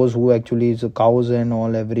 And those who actually is cows and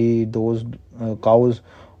all, those cows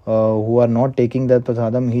who are not taking that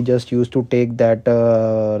prasadam, he just used to take that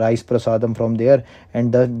rice prasadam from there,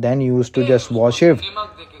 and then he used to just wash it,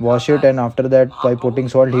 and after that by putting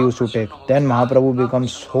salt he used to take. Then Mahaprabhu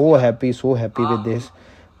becomes so happy with this.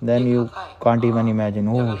 Then you can't even imagine.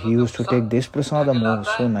 He used to take this prasadam.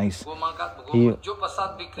 So nice.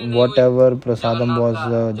 Whatever prasadam was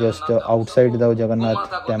just outside the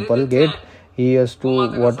Jagannath temple gate, he has to,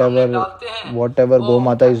 whatever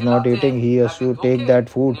Gomata is not eating, he has to take that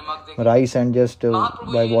food, rice, and just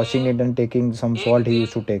by washing it and taking some salt, he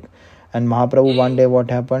used to take. And Mahaprabhu, one day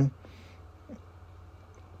what happened?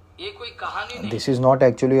 This is not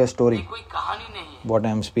actually a story, what I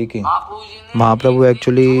am speaking. Mahaprabhu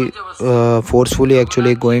actually forcefully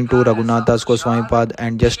actually going to Raghunath Das Goswami Pad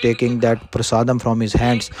and just taking that prasadam from his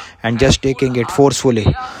hands and just taking it forcefully.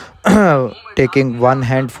 taking one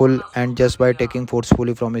handful and just by taking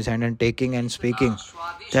forcefully from his hand and taking and speaking.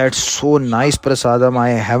 That's so nice prasadam I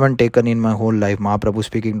haven't taken in my whole life. Mahaprabhu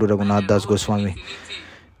speaking to Raghunath Das Goswami.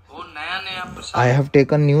 I have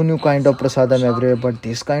taken new kind of prasadam everywhere, but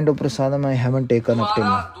this kind of prasadam I haven't taken up till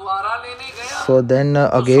now. So then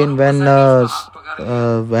again when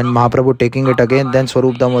Mahaprabhu taking it again, then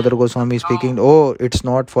Swarup Damodar Goswami speaking, oh, it's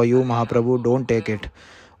not for you Mahaprabhu, don't take it.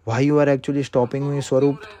 Why you are actually stopping me,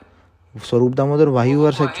 Swarup Damodar? Why you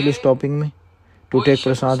are actually stopping me to take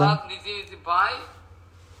prasadam?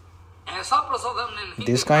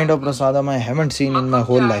 This kind of prasadam I haven't seen in my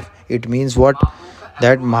whole life. It means what?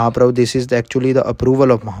 That Mahaprabhu, this is actually the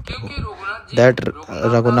approval of Mahaprabhu. That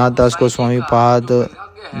Raghunath Das Goswami Pad, the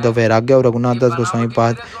Vairagya of Raghunath Das Goswami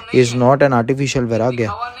Pad is not an artificial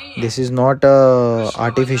Vairagya. This is not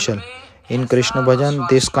artificial. In Krishna Bhajan,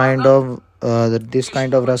 this kind of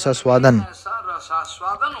rasa swadan,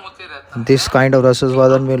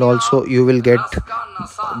 will also, you will get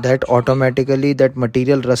that automatically, that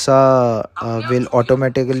material rasa will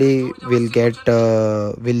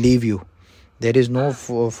leave you. There is no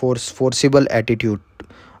forcible attitude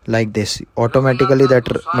like this. Automatically that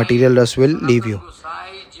material rasa will leave you.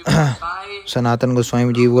 Sanatan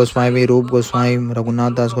Goswami, Jeev Goswami, Rup Goswami,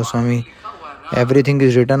 Raghunath Das Goswami, everything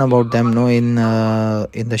is written about them, no, in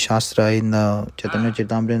the Shastra, in the Chaitanya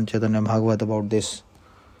Charitamrita and Chaitanya Bhagavat about this.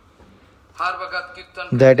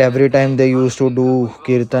 That every time they used to do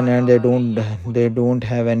kirtan and they don't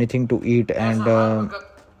have anything to eat, and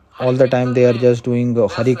all the time they are just doing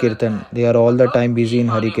Hari Kirtan. They are all the time busy in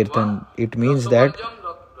Hari Kirtan. It means that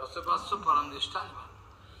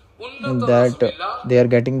they are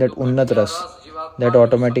getting that Unnat Ras, that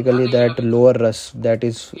automatically that lower Ras, that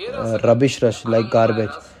is rubbish Ras, like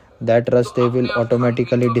garbage, that Ras they will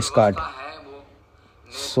automatically discard.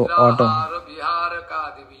 So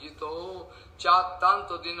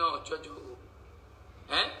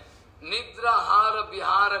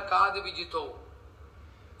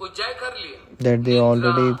that they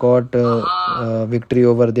already got victory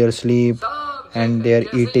over their sleep and their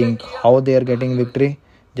eating. How they are getting victory?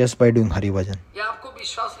 Just by doing Hari Bhajan.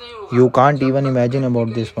 You can't even imagine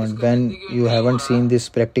about this point. When you haven't seen this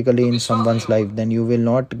practically in someone's life, then you will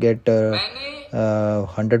not get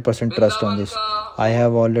 100% trust on this. I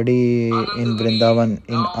have already in Vrindavan,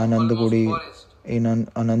 in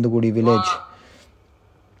Anandagudi village,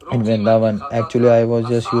 in Vrindavan. Actually, I was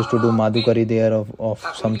just used to do madhukari there of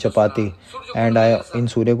some chapati, and in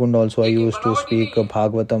Suryakund also I used to speak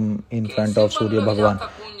Bhagavatam in front of Surya Bhagwan.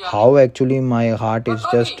 How actually my heart is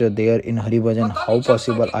just there in Hari Bhajan, how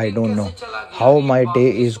possible, I don't know. How my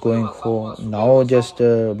day is going for now, just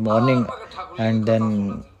morning and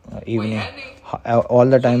then evening. All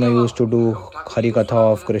the time I used to do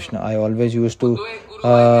ХариКатха of Krishna. I always used to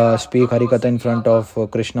speak ХариКатха in front of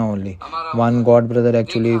Krishna only. One God brother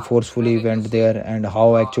actually forcefully went there, and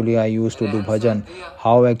how actually I used to do bhajan,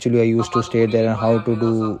 how actually I used to stay there, and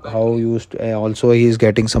also he is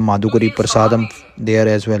getting some madhukari prasadam there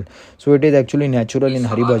as well. So it is actually natural in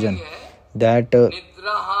Hari Bhajan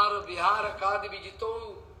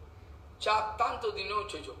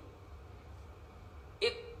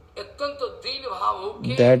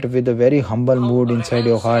that with a very humble mood inside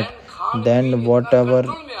your heart, then whatever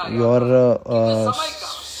your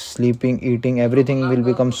sleeping, eating, everything will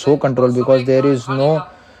become so controlled, because there is no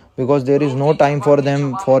time for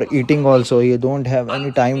them for eating also. You don't have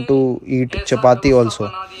any time to eat chapati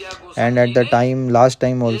also. And at the time, last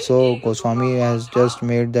time also, Goswami has just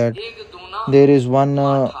made that there is one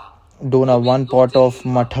dona, one pot of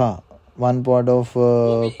mrta, one pot of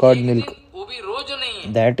curd milk,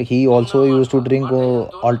 that he also used to drink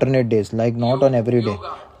alternate days, like not on every day,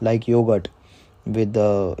 like yogurt. With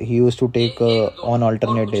he used to take on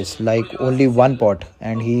alternate days, like only one pot,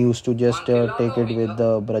 and he used to just take it with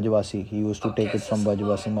the Brajvasi. He used to take it from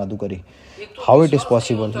Brajvasi Madhukari. How it is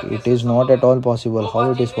possible? It is not at all possible. How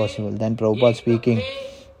it is possible? Then Prabhupada speaking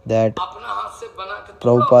that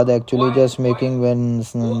Prabhupada actually just making when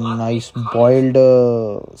nice boiled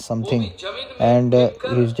something, and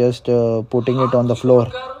he's just putting it on the floor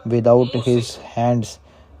without his hands.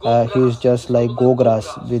 He is just like go grass,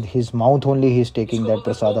 with his mouth only he is taking that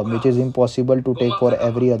prasadam, which is impossible to take for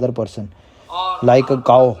every other person. Like a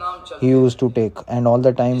cow he used to take, and all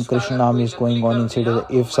the time Krishna Nam is going on inside.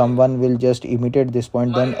 If someone will just imitate this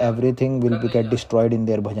point, then everything will get destroyed in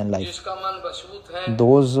their bhajan life.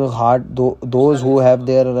 Those who have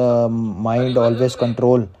their mind always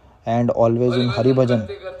control and always in Hari Bhajan,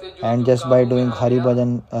 and just by doing Hari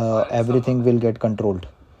Bhajan everything will get controlled.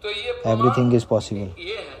 Everything is possible.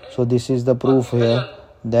 So this is the proof here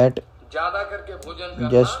that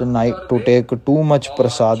just to take too much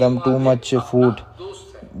prasadam, too much food,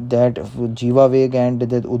 that Jiva Veg and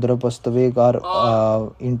that Udarapastha Veg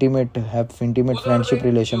are intimate, have intimate friendship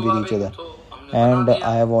relation with each other. And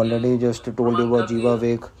I have already just told you about Jiva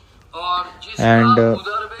Veg. And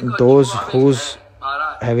those who's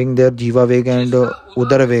having their Jiva Veg and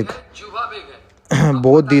Udara Veg,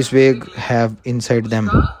 both these Veg have inside them,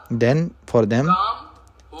 then for them,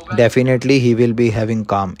 definitely he will be having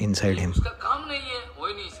calm inside him.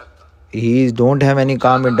 He don't have any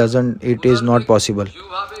calm, it is not possible.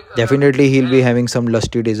 Definitely he will be having some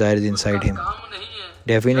lusty desires inside him.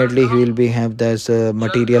 Definitely he will be have this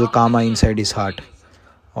material karma inside his heart.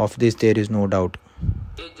 Of this there is no doubt.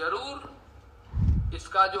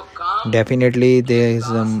 Definitely there is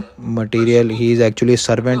material, he is actually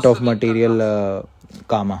servant of material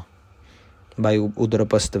karma by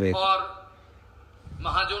Udarapastha Veg.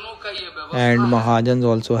 And Mahajans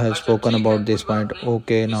also have spoken about this point.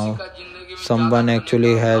 Okay, now someone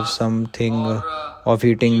actually has something of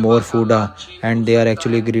eating more food and they are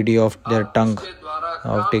actually greedy of their tongue,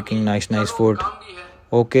 of taking nice food.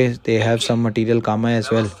 Okay, they have some material karma as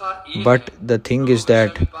well. But the thing is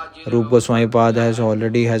that Rupa Goswami Pad has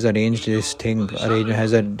arranged this thing,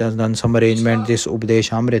 has done some arrangement, this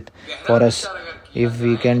Upades for us. If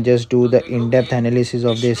we can just do the in-depth analysis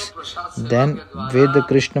of this, then with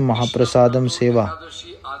Krishna Mahaprasadam Seva,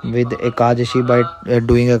 with Ekadashi, by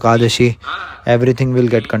doing Ekadashi, everything will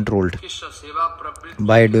get controlled.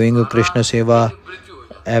 By doing a Krishna Seva,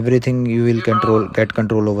 everything you will get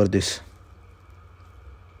control over this.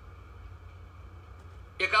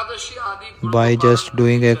 By just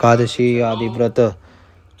doing Ekadashi, Adi Vrata,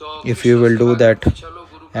 if you will do that,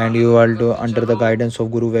 and you are under the guidance of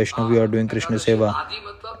Guru Vaishnava, you are doing Krishna Seva.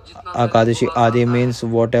 Akadashi Adi means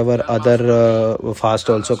whatever other fast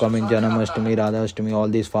also coming, Janamashtami, Radhashtami, all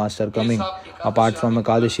these fasts are coming. Apart from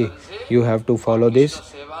Akadashi, you have to follow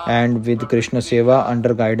this, and with Krishna Seva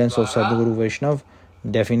under guidance of Sadguru Vaishnava,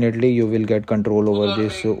 definitely you will get control over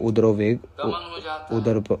this Udara Veg,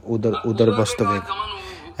 Udarapastha Veg.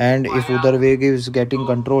 And if Udara Veg is getting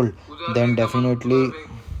control, then definitely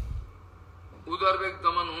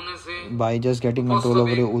by just getting control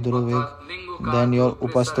over your Udara Veg, then your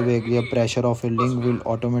Upastha Veg, your pressure of your ling will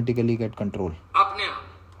automatically get control.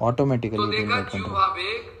 Automatically will get control.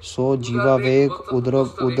 So Jiva Veg, Udara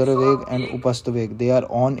Veg and Upastha Veg, they are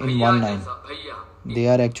on in one line. They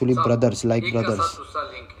are actually brothers, like brothers.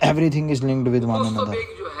 Everything is linked with one another.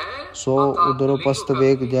 So Udarapastha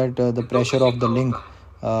Veg, that the pressure of the ling,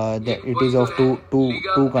 it is of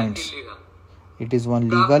two kinds. It is one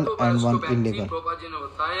legal and one illegal.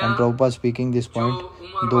 And Prabhupada speaking this point,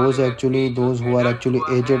 those who are actually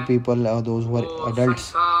aged people, or those who are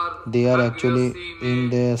adults, they are actually in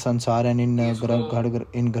the sansar and in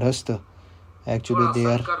grahastha. Actually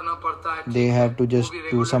they have to just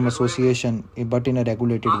do some association, but in a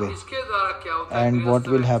regulated way. And what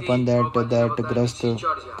will happen, that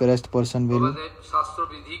grahastha person will,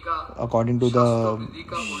 according to the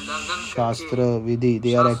Shastra Vidhi,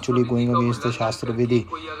 they are actually going against the Shastra Vidhi.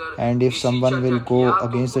 And if someone will go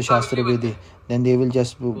against the Shastra Vidhi, then they will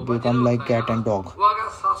just become like cat and dog.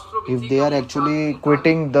 If they are actually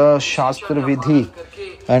quitting the Shastra Vidhi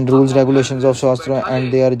and rules regulations of Shastra,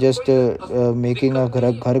 and they are just making a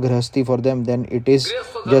ghar grahasti for them, then it is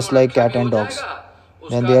just like cat and dogs.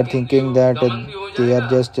 Then they are thinking that they are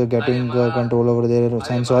just getting control over their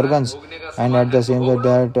sense organs, and at the same time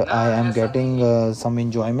that I am getting some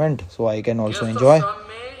enjoyment, so I can also enjoy.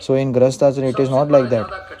 So in Grahastha Ashram, it is not like that.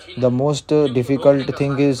 The most difficult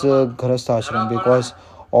thing is Grahastha Ashram, because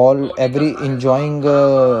every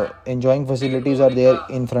enjoying facilities are there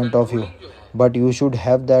in front of you, but you should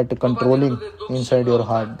have that controlling inside your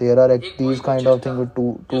heart. There are these kind of things with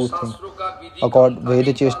two things.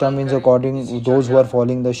 Veda Chesta means according to those who are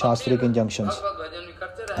following the Shastric injunctions,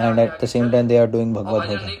 and at the same time they are doing Bhagavad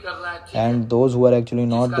Bhajan. And those who are actually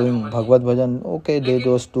not doing Bhagavad Bhajan, okay, they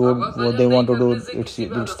just do what they want to do, it's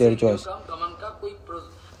their choice.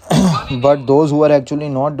 But those who are actually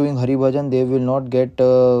not doing Hari Bhajan, they will not get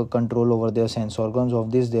control over their sense organs.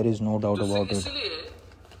 Of this there is no doubt about it.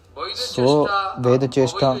 So Veda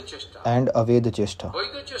Chesta and Aveda Chesta.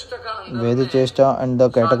 Veda Chesta, and the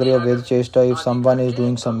category of Veda Chesta, if someone is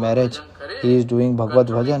doing some marriage, he is doing Bhagavad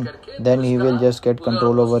Bhajan, then he will just get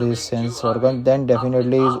control over his sense organ. Then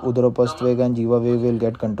definitely his Udarapastha Veg and Jiva Veg will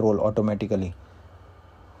get control automatically.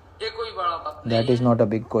 That is not a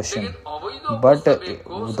big question. But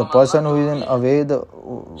the person who is in Aveda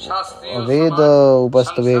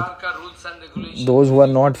Upastha Veg, those who are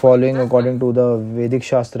not following according to the Vedic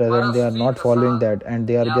Shastra, and they are not following that, and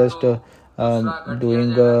they are just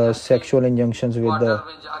doing sexual injunctions with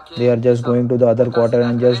they are just going to the other quarter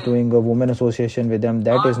and just doing a women association with them.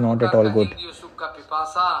 That is not at all good.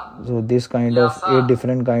 So this kind of 8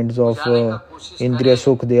 different kinds of indriya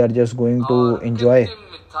sukh they are just going to enjoy.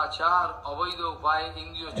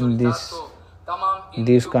 And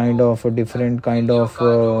this kind of different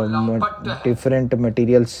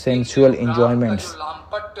material sensual enjoyments,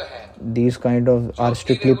 these kind of are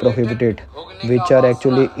strictly prohibited, which are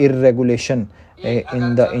actually irregulation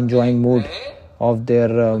in the enjoying mood of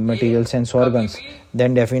their material sense organs.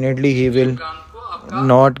 Then definitely he will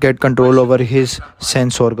not get control over his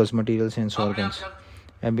sense organs, material sense organs,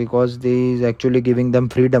 and because he is actually giving them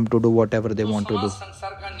freedom to do whatever they want to do.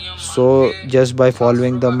 So just by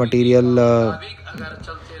following the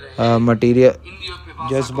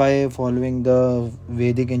just by following the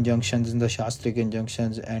Vedic injunctions and the Shastric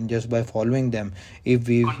injunctions, and just by following them, if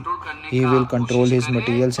he will control his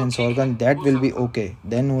material sense organ, that will be okay.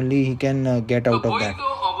 Then only he can get out of that.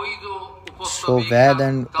 So Ved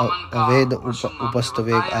and Ved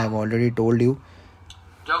Upastavek, I have already told you.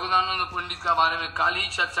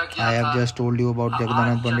 I have just told you about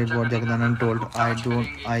Jagadanand Pandit, what Jagadanand told.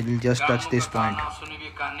 I will just touch this point.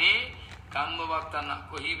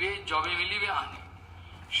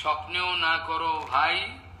 স্বপ্নেও না করো ভাই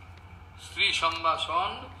স্ত্রী সম্ভাষণ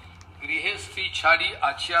গৃহে স্ত্রী ছাড়ি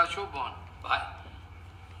আসিয়াছো বন ভাই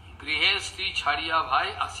গৃহে স্ত্রী ছাড়িয়া ভাই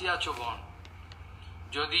আসিয়াছো বন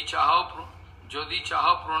যদি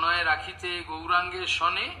চাও প্রণয় রাখিতে গৌরাঙ্গের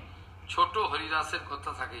সনে ছোট হরিদাসের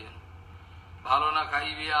কথা থাকে যেন ভালো না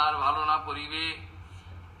খাইবে আর ভালো না পরিবে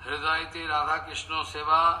হৃদয়তে রাধা কৃষ্ণ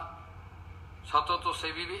সেবা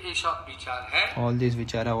all these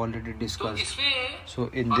vichara already discussed. So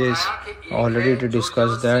in this already to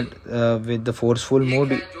discuss that with the forceful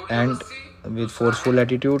mood and with forceful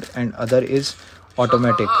attitude, and other is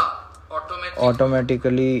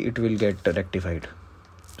automatically it will get rectified.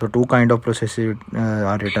 So 2 kind of processes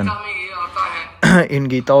are written. In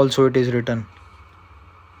Gita also it is written.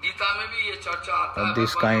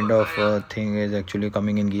 This kind of thing is actually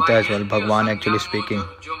coming in Gita as well. Bhagwan actually speaking.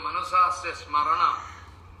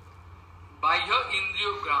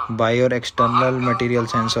 By your external material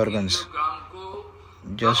sense organs,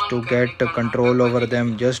 just to get control over them,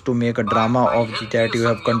 just to make a drama of that you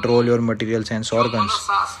have control your material sense organs,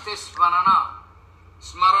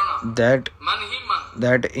 that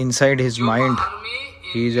inside his mind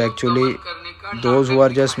he is actually, those who are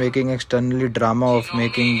just making externally drama of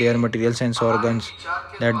making their material sense organs,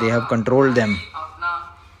 that they have controlled them,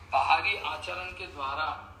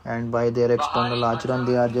 and by their external acharan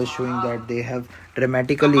they are just showing that they have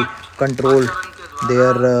dramatically controlled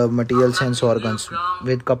their material sense organs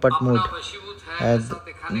with kapat mood, and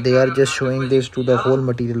they are just showing this to the whole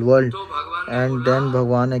material world. And then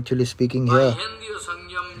Bhagwan actually speaking here,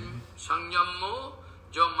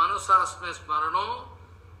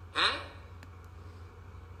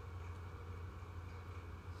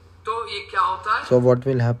 so what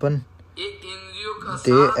will happen?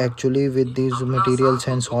 They actually, with these material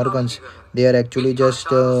sense organs, they are actually just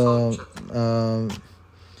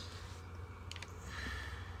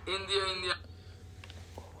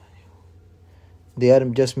they are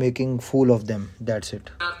just making fool of them. That's it.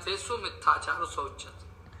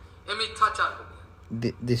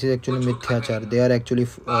 This is actually mithyachar. They are actually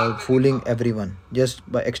fooling everyone. Just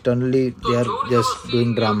by externally they are just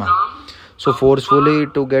doing drama. So forcefully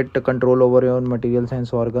to get control over your material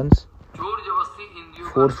sense organs,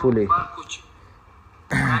 forcefully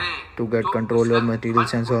to get control of material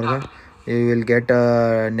sense organ, you will get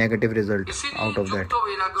a negative result out of that.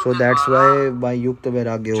 So that's why by yukta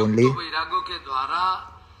vairagya only,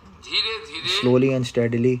 slowly and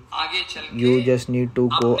steadily, you just need to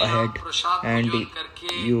go ahead, and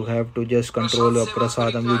you have to just control your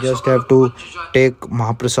prasadam. You just have to take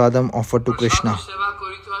mahaprasadam offered to Krishna.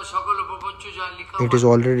 It is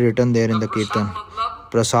already written there in the Kirtan.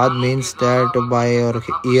 Prasad means that by your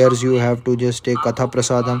ears you have to just take Katha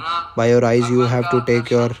Prasadam, by your eyes you have to take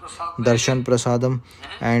your Darshan Prasadam,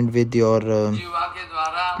 and with your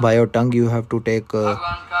by your tongue you have to take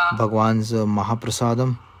Bhagwan's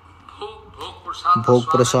Mahaprasadam. Bhog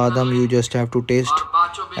Prasadam you just have to taste,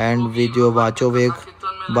 and with your Vachovek,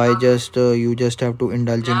 by just you just have to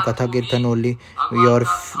indulge in Katha Kirtan only. Your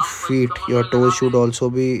feet, your toes should also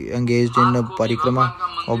be engaged in parikrama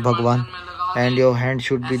of Bhagwan, and your hand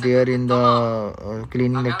should be there in the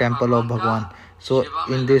cleaning the temple of Bhagwan. So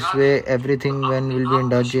in this way, everything when will be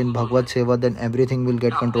indulged in Bhagavad Seva, then everything will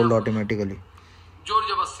get controlled automatically.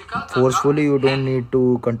 Forcefully you don't need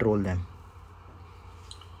to control them.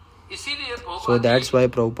 So that's why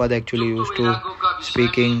Prabhupada actually used to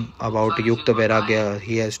speaking about Yukta Vairagya.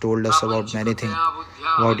 He has told us about many things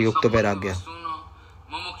about Yukta Vairagya.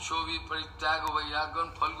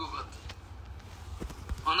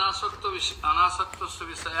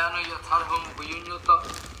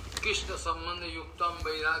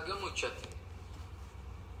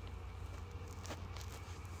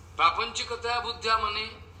 प्रापंचिकता बुद्धिया मने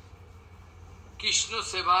कृष्ण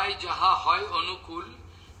सेवाय जहा হয় अनुकूल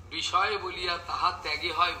विषय बोलिया ताहा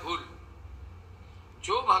त्यागे হয় भूल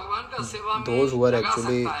जो भगवान का सेवा में those who are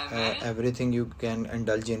actually everything you can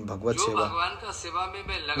indulge in Bhagavad Seva, भगवान का सेवा में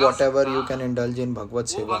मैं लगा whatever you can indulge in Bhagavad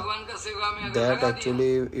Seva, भगवान का सेवा में that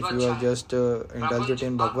actually if you are just indulge it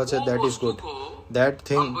in Bhagavad Seva, that is good. That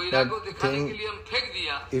thing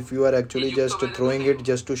if you are actually just throwing it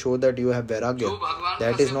just to show that you have Vairagya,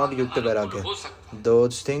 that is not Yukta Vairagya.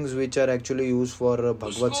 Those things which are actually used for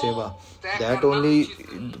Bhagavad Seva, that only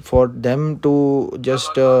for them to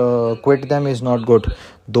just quit them is not good.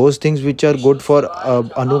 Those things which are good for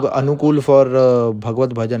anukul for Bhagavad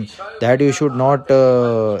Bhajan, that you should not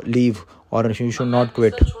leave or you should not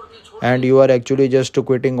quit. And you are actually just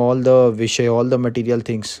quitting all the Vishay, all the material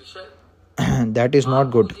things. That is not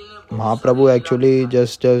good. Mahaprabhu actually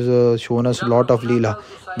just has shown us a lot of Leela.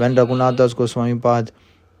 When Raghunath Das Goswami Pad,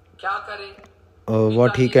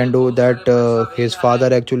 what he can do, that his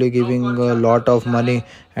father actually giving a lot of money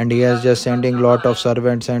and he has just sending lot of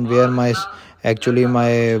servants, and where my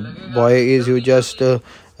boy is, you just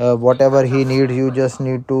whatever he needs, you just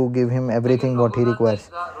need to give him everything what he requires.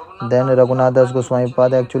 Then Raghunath Das Goswami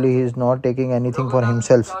Pad actually he is not taking anything for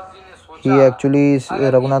himself. He actually is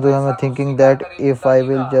Raghunath Goswami thinking that if I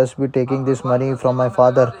will just be taking this money from my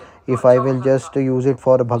father, if I will just use it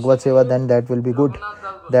for Bhagavad Seva, then that will be good.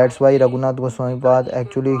 That's why Raghunath Goswami Pad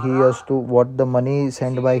actually he has to what the money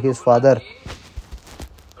sent by his father,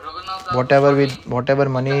 whatever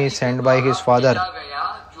money sent by his father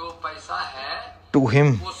to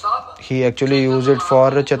him, he actually used it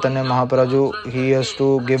for Chaitanya Mahaprabhu. He has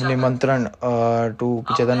to give nimantran to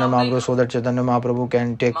Chaitanya Mahaprabhu so that Chaitanya Mahaprabhu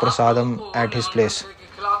can take prasadam at his place.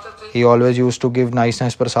 He always used to give nice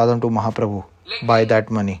prasadam to Mahaprabhu by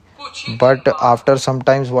that money. But after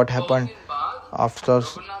sometimes what happened? After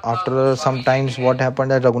sometimes what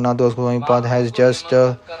happened that Raghunath Das Goswami Pad has just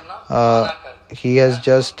he has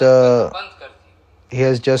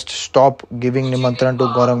just stopped giving nimantran to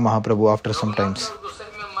Gaurang Mahaprabhu after some times.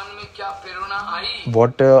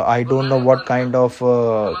 What I don't know what kind of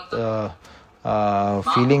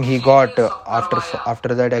feeling he got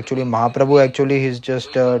after that. Actually Mahaprabhu actually is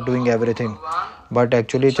just doing everything, but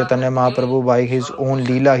actually Chaitanya Mahaprabhu by his own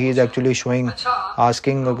Leela he is actually showing,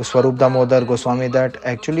 asking Swarup Damodar Goswami that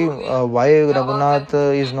actually why Raghunath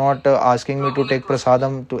is not asking me to take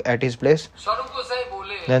prasadam at his place.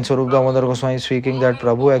 Then Swarup Damodar Goswami is speaking that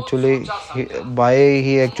Prabhu actually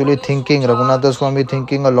he actually thinking, Raghunath Goswami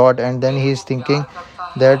thinking a lot, and then he is thinking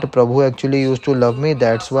that Prabhu actually used to love me,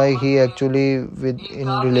 that's why he actually in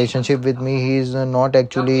relationship with me he is not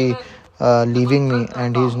actually leaving me,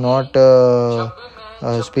 and he is not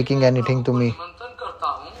speaking anything to me.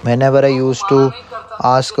 Whenever I used to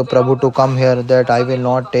ask Prabhu to come here, that I will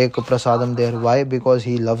not take prasadam there. Why? Because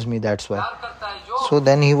he loves me, that's why. So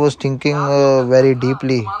then he was thinking very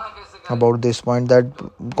deeply about this point, that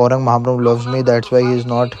Gaurang Mahaprabhu loves me, that's why he is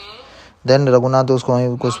not. Then Raghunath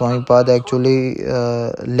Goswami Pad actually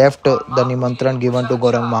left the nimantran given to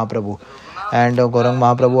Gaurang Mahaprabhu, and Gaurang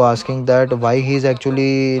Mahaprabhu asking that why he is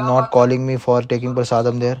actually not calling me for taking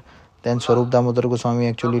prasadam there. Then Swarup Damodar Goswami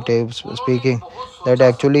actually speaking that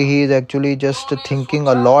actually he is actually just thinking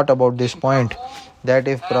a lot about this point, that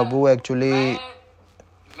if Prabhu actually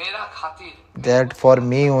that for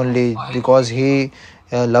me only, because he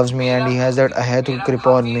loves me and he has that Ahetu Kripa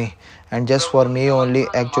on me, and just for me only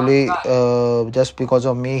actually just because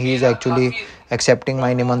of me he is actually accepting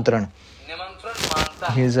my nimantran.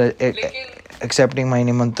 He is accepting my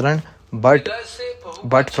nimantran, but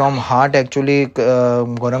from heart actually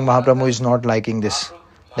Gaurang Mahaprabhu is not liking this,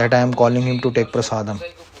 that I am calling him to take prasadam.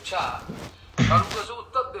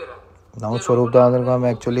 Now Swarup Damodar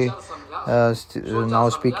actually now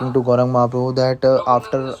speaking to Gaurang Mahaprabhu that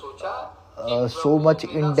after so much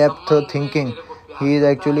in-depth thinking, he is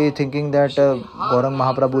actually thinking that Gaurang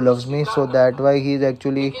Mahaprabhu loves me, so that why he is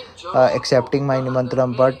actually accepting my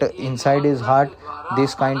nimantram, but inside his heart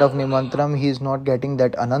this kind of nimantram he is not getting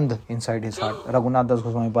that anand inside his heart. Raghunath Das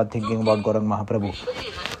Goswami Pad thinking about Gaurang Mahaprabhu,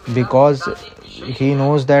 because he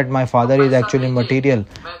knows that my father is actually material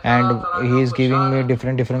and he is giving me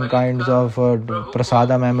different kinds of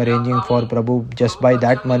prasadam I am arranging for Prabhu just by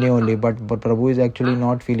that money only, but Prabhu is actually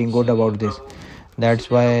not feeling good about this. That's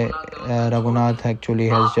why Raghunath actually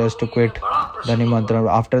has just quit the Nimantran.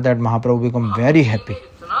 After that, Mahaprabhu became very happy.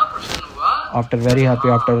 After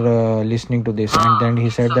listening to this, and then he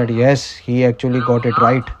said that yes, he actually got it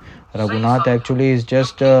right. Raghunath actually is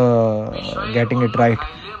just getting it right,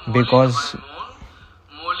 because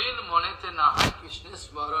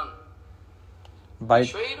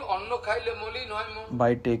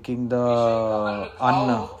by taking the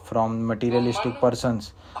anna from materialistic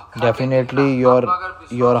persons, definitely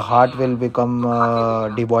your heart will become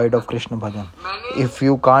devoid of Krishna bhajan. If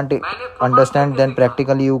you can't understand, then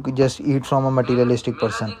practically you just eat from a materialistic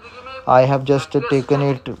person. I have just taken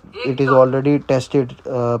it. It is already tested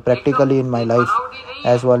practically in my life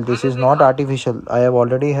as well. This is not artificial. I have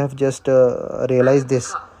already just realized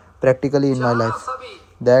this practically in my life,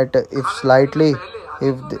 that if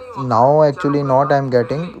now actually not I am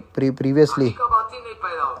getting previously,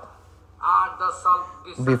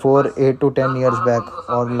 before 8 to 10 years back,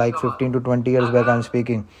 or like 15 to 20 years back I am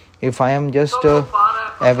speaking. If I am just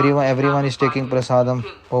everyone is taking prasadam,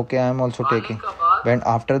 okay, I am also taking. When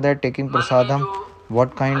after that taking prasadam,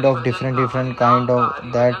 what kind of different kind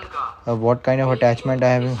of that what kind of attachment I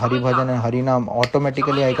have in Hari Bhajan and Hari Nam,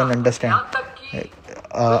 automatically I can understand.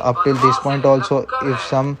 Up till this point also, if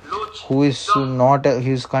some who is not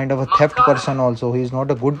he is kind of a theft person also, he is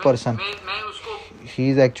not a good person, he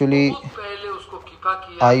is actually,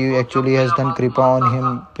 I actually has done kripa on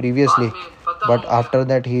him previously, but after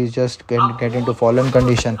that he is just get into fallen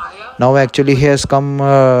condition. Now actually he has come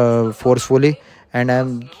forcefully, and I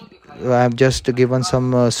have just given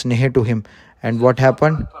some sneha to him. And what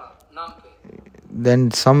happened?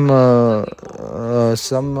 Then some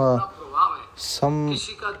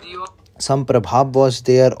prabhav was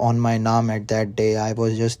there on my naam at that day. I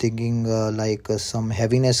was just thinking like some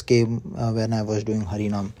heaviness came when I was doing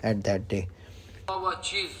Harinam at that day.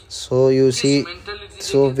 So you see,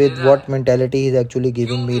 so with what mentality he is actually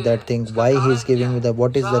giving me that thing, why he is giving me that,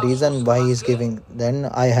 what is the reason why he is giving, then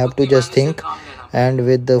I have to just think, and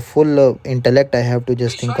with the full intellect I have to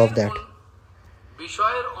just think of that.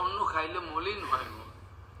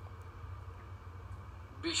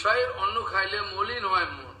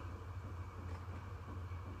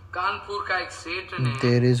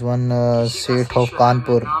 There is one Seth of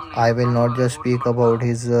Kanpur. I will not just speak about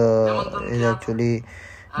his actually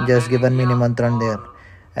just given me nimantran there.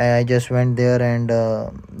 I just went there, and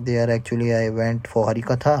there actually I went for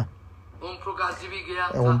HariKatha.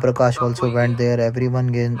 Om Prakash also went there.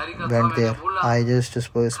 Everyone went there. I just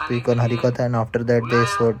speak on HariKatha, and after that they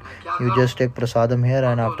said, you just take prasadam here,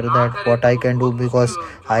 and after that what I can do, because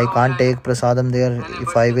I can't take prasadam there.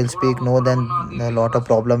 If I will speak no, then a lot of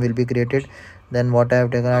problem will be created. Then what I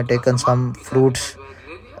have taken some fruits.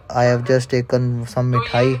 I have just taken some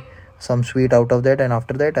mithai, some sweet out of that, and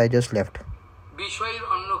after that I just left.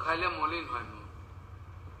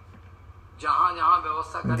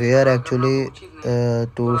 Where actually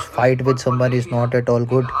to fight with someone is not at all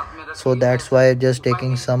good. So that's why just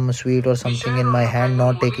taking some sweet or something in my hand,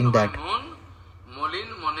 not taking that.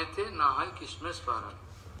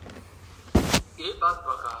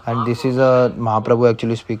 And this is a Mahaprabhu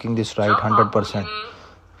actually speaking this right 100%.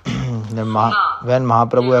 When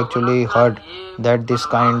Mahaprabhu actually heard that this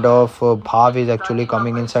kind of bhav is actually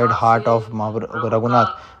coming inside heart of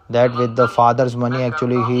Raghunath, that with the father's money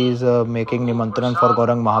actually he is making nimantran for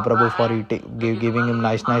Gaurang Mahaprabhu for giving him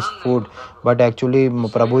nice food, but actually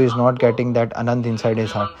Prabhu is not getting that anand inside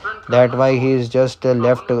his heart. That why he is just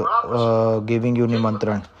left giving you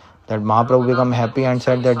nimantran. That Mahaprabhu become happy and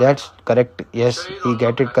said that that's correct. Yes, he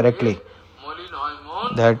get it correctly.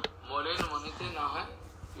 That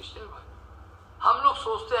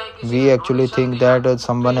we actually think that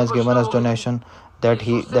someone has given us donation, that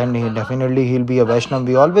he definitely he'll be a Vaishnav.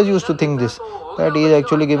 We always used to think this, that he is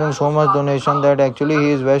actually giving so much donation that actually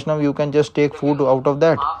he is Vaishnav, you can just take food out of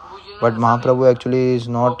that. But Mahaprabhu actually is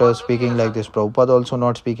not speaking like this. Prabhupada also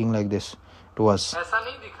not speaking like this to us.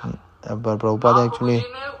 But Prabhupada actually,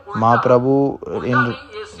 Mahaprabhu in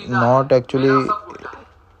not actually,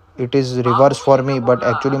 it is reverse for me, but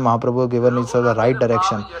actually Mahaprabhu given us the right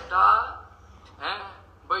direction.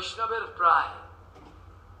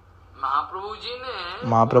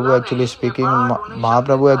 Mahaprabhu actually speaking,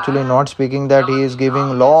 Mahaprabhu actually not speaking that he is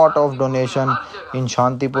giving lot of donation in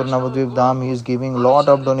Shantipur Navadvip Dham. He is giving lot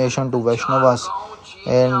of donation to Vaishnavas,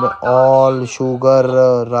 and all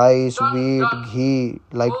sugar, rice, wheat, ghee,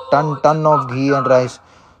 like ton of ghee and rice.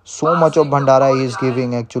 So much of bhandara he is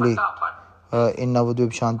giving actually in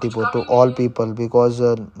Navadvip Shantipur to all people, because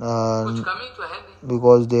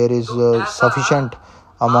there is sufficient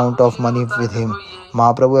amount of money with him.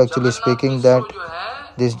 Mahaprabhu actually speaking that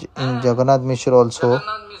This in Jagannath Mishra also.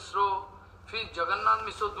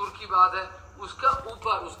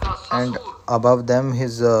 And above them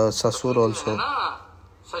his Sasur also.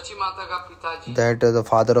 That the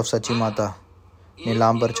father of Sachi Mata,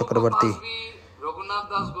 Nilambar Chakravarti.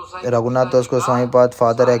 Raghunath Das Goswami Pad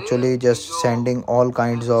father actually just sending all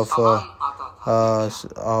kinds of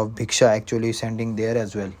bhiksha, actually sending there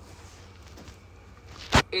as well.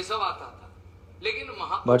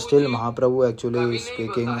 But still Mahaprabhu actually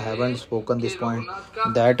speaking, haven't spoken this point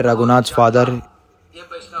that Raghunath's father,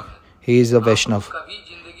 he is a Vaishnav.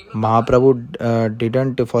 Mahaprabhu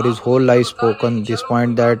didn't for his whole life spoken this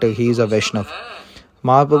point that he is a Vaishnav.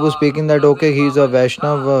 Mahaprabhu speaking that okay, he is a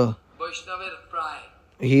Vaishnav,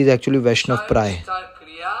 he is actually Vaishnav Pray.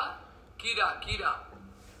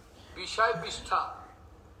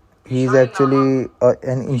 He is actually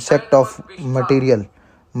an insect of material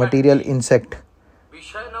insect.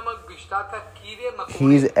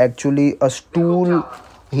 He is actually a stool.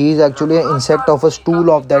 He is actually an insect of a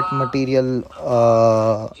stool of that material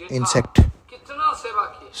insect.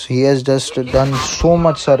 So he has just done so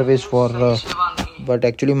much service for but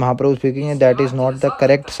actually Mahaprabhu speaking that is not the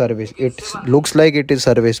correct service. It looks like it is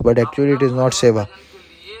service, but actually it is not seva.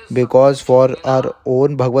 Because for our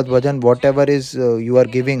own Bhagavad Bhajan, whatever is you are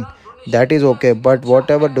giving, that is okay. But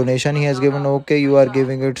whatever donation he has given, okay, you are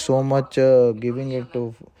giving it so much, giving it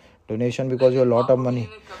to donation because you have a lot of money.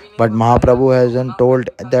 But Mahaprabhu hasn't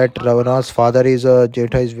told that Ravana's father is a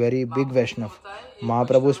Jetha is very big Vaishnav.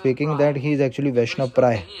 Mahaprabhu speaking that he is actually Vaishnav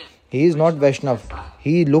Pray. He is not Vaishnav.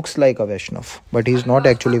 He looks like a Vaishnav, but he is not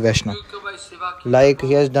actually Vaishnav. Like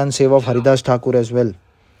he has done seva of Haridas Thakur as well.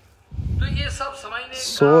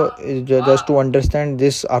 So just to understand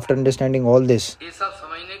this, after understanding all this,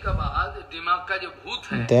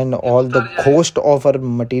 then all the ghost of our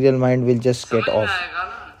material mind will just get off.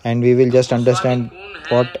 And we will just understand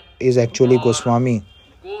what is actually Goswami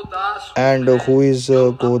and who is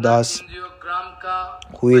Godas,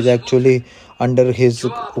 who is actually under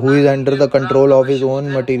the control of his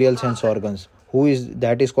own material sense organs.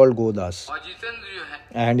 That is called Godas,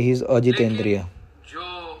 and he is Ajitendriya.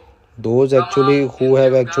 Those actually who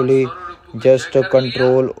have actually just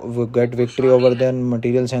control, get victory over their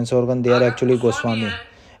material sense organ, they are actually Goswami.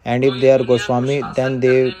 And if they are Goswami, then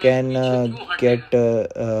they can get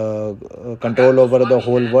control over the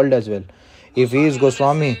whole world as well. If he is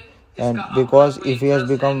Goswami, and because if he has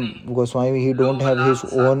become Goswami, he don't have his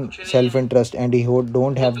own self-interest and he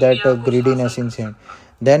don't have that greediness in him,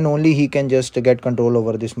 then only he can just get control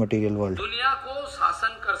over this material world.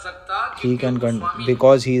 He can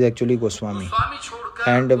because he is actually Goswami.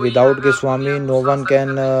 And without Goswami, no one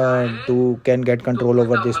can get control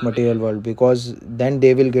over this material world, because then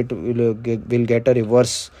they will get a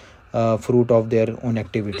reverse fruit of their own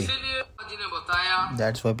activity.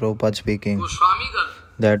 That's why Prabhupada speaking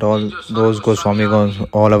that all those Goswami,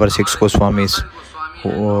 all our 6 Goswamis,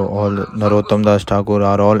 all Narottam Das Thakur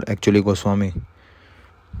are all actually Goswami.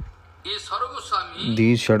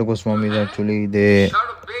 These Shad Goswamis actually they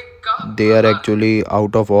are actually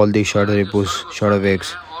out of all the Shad Ripus, Shad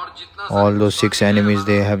Vegs. All those 6 enemies,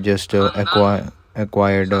 they have just acquired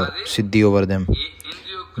Siddhi over them.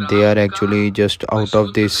 They are actually just out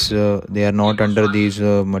of this, they are not under these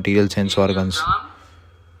material sense organs.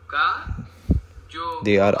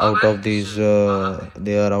 They are out of these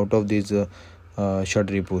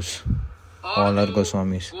Shad Ripus. All are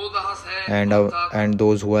Goswamis. And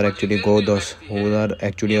those who are actually Godas, who are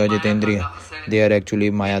actually Ajitendriya, they are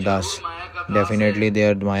actually Mayadas. Definitely they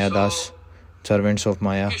are Mayadas, servants of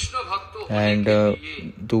Maya. And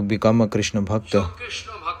to become a Krishna Bhakta,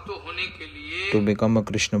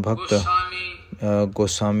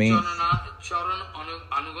 Goswami,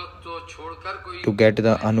 to get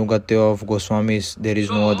the Anugatya of Goswamis, there is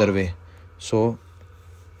no other way. So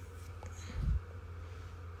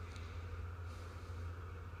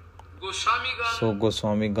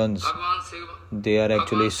Goswami Gans, they are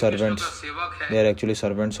actually servants. They are actually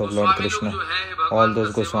servants of Lord Krishna. All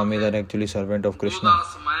those Goswamis are actually servant of Krishna.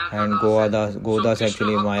 And Godas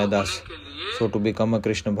actually Mayadas. So to become a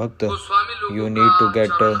Krishna Bhakta, you need to get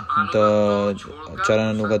the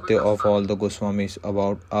Charan Anugatya of all the Goswamis.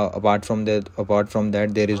 Apart from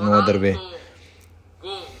that, there is no other way.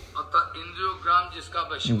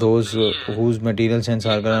 Those whose material sense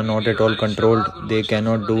organs are not at all controlled, they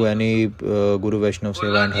cannot do any Guru Vaishnav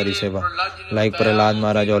Seva and Hari Seva. Like Prahlad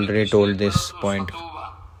Maharaj already told this point.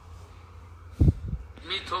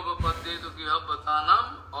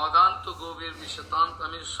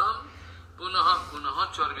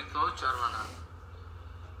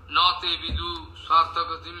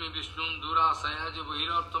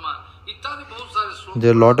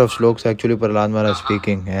 There are a lot of sloks actually Prahlad Maharaj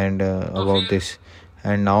speaking and about this.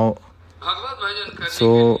 And now,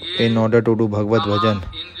 so in order to do Bhagavad Bhajan,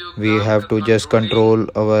 we have to just control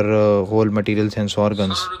our whole material sense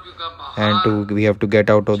organs, and we have to get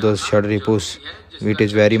out of those Shadripus, which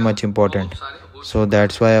is very much important. So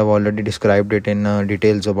that's why I've already described it in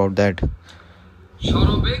details about that.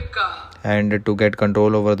 And to get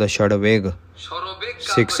control over the Shadaveg,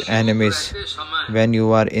 6 enemies, when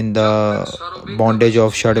you are in the bondage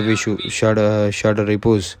of Shadripus,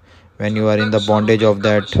 when you are in the bondage of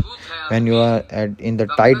that, when you are in the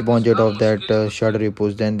tight bondage of that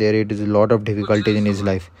Shadripus, then there is a lot of difficulties in his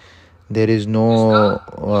life. There is no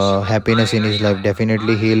happiness in his life.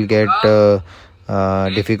 Definitely he'll get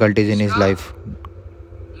difficulties in his life.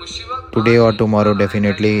 Today or tomorrow,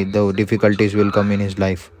 definitely the difficulties will come in his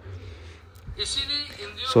life.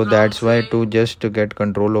 So that's why to get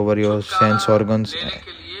control over your sense organs,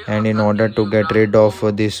 and in order to get rid of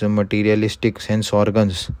these materialistic sense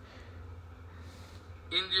organs,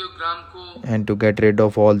 and to get rid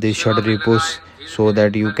of all these Shadripus, so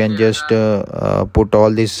that you can just put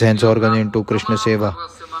all these sense organs into Krishna Seva,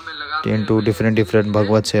 into different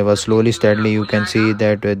Bhagavad Seva. Slowly, steadily, you can see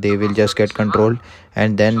that they will just get controlled,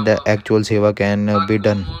 and then the actual Seva can be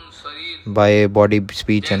done by body,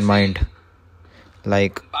 speech and mind.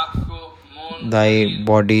 Like thy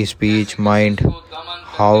body, speech, mind,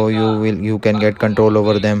 how you can get control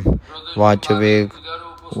over them. Vachaveg,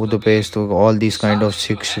 Upades, all these kind of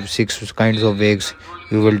six kinds of vegs,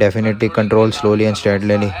 you will definitely control slowly and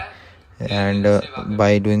steadily, and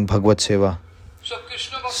by doing Bhagavad Seva.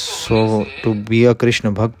 So to be a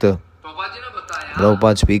Krishna Bhakta,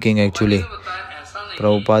 Prabhupada speaking actually,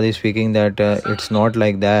 Prabhupada is speaking that it's not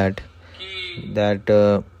like that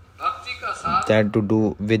to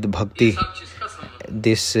do with bhakti.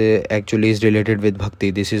 This actually is related with bhakti.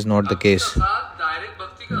 This is not the case.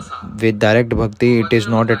 With direct bhakti, it is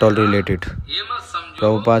not at all related.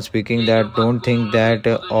 Prabhupada speaking that don't think that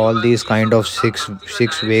all these kind of six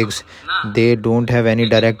vegs, they don't have any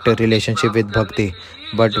direct relationship with bhakti.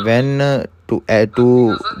 But when to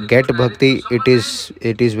get bhakti, it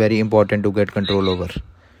is very important to get control over.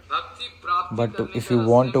 But if you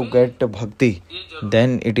want to get bhakti,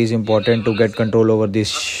 then it is important to get control over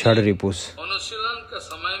these Shadripus.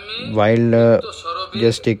 While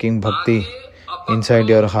just taking bhakti inside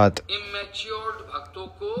your heart,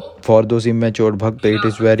 for those immature bhakta, it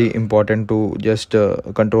is very important to just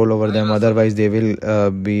control over them. Otherwise, they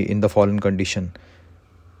will be in the fallen condition.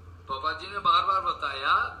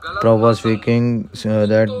 Prabhupada speaking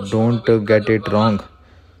that don't get it wrong,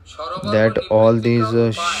 that all these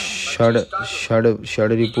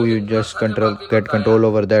Shadripu, you just get control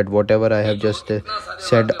over that. Whatever I have just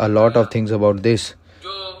said, a lot of things about this.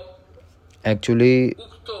 Actually,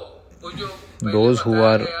 those who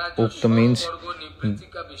are Ukta means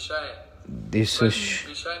this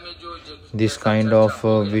kind of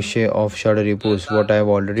Vishay of Shadripus, what I have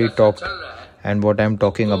already talked and what I am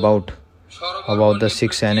talking about the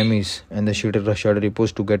 6 enemies and the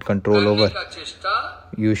Shadripus to get control over.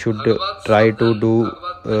 You should try to do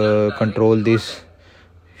control this.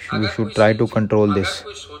 You should try to control this,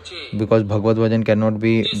 because Bhagavad Bhajan cannot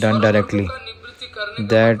be done directly.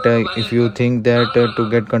 That if you think that to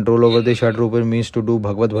get control over the Shadrupa means to do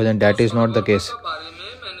Bhagavad Bhajan, that is not the case.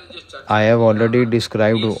 I have already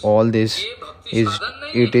described all this.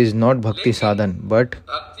 It is not Bhakti Sadhan, but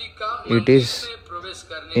it is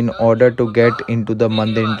in order to get into the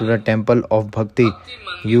mandir, into the temple of Bhakti.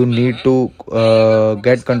 You need to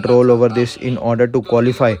get control over this in order to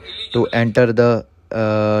qualify to enter the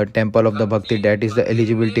temple of the Bhakti. That is the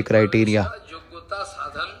eligibility criteria.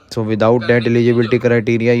 So without that eligibility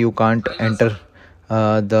criteria, you can't enter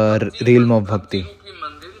the realm of Bhakti.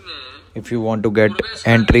 If you want to get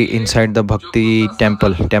entry inside the Bhakti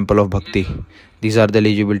temple of Bhakti, these are the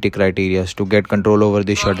eligibility criteria to get control over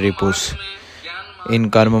the Shadripus.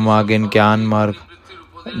 In Karma Marg, in Gyan Marg,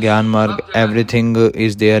 everything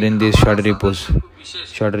is there in these Shadripus,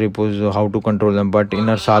 how to control them. But in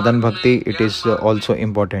our Sadhan Bhakti, it is also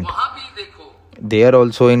important. There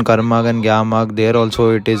also in Karma and Gyan, there also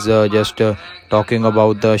it is just talking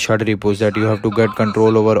about the Shadripus, that you have to get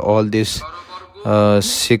control over all these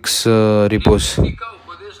 6 ripus.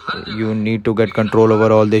 You need to get control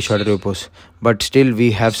over all these Shadripus. But still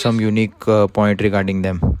we have some unique point regarding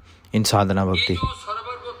them in Sadhana Bhakti.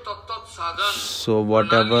 So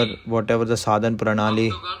whatever the Sadhan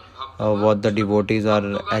Pranali, what the devotees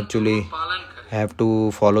are actually have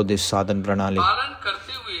to follow this Sadhan Pranali.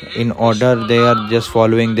 In order they are just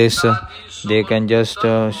following this, They can just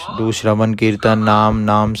do Shravan Kirtan,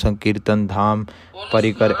 Nam Sankirtan, Dham,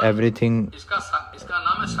 Parikar, everything.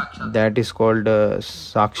 That is called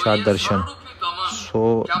Sakshat Darshan.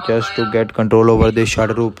 So just to get control over the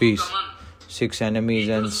Shadrupis, 6 enemies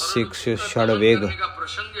and 6 Shadavega.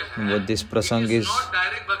 But this prasang is,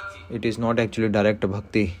 it is not actually direct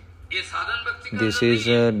bhakti. This is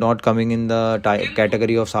not coming in the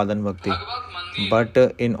category of sadhan bhakti. But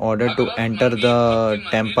in order to enter the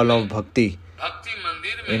temple of bhakti,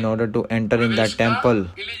 in order to enter in that temple,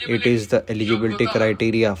 it is the eligibility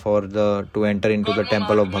criteria for to enter into the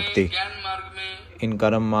temple of bhakti. In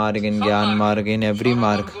Karam Marg, in Gyan Marg, in every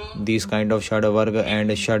marg, these kind of Shadavarga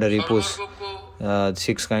and Shadaripus,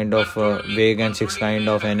 6 kind of Veg and 6 kind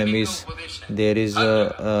of enemies, there is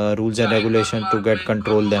rules and regulation to get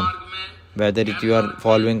control them. Whether you are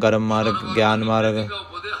following Karam Marg, Gyan Marg,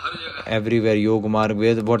 everywhere, Yoga Marg,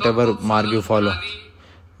 whatever marg you follow,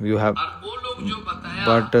 you have.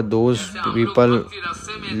 But those people,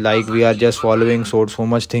 like we are just following so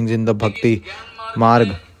much things in the Bhakti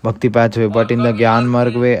Marg, Bhakti pathway, but in the Gyan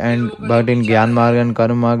Marg way, but in Gyan Marg and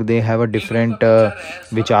Karma Marg, they have a different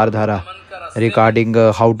Vichardhara regarding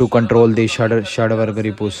how to control the Shadavarga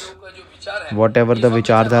Ripus. Whatever the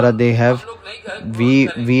Vichardhara they have,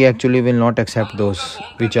 we actually will not accept those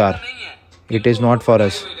Vichar. It is not for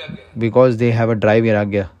us, because they have a dry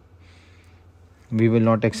Viragya. We will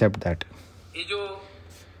not accept that.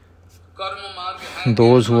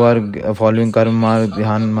 Those who are following Karma Marg,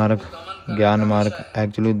 Dhyan Marg, Gyan Marg,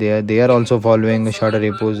 actually they are also following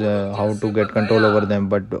Shadaripus, how to get control over them.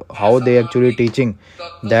 But how they actually teaching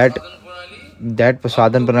that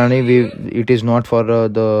sadhan pranani, it is not for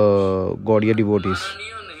the Gaudiya devotees.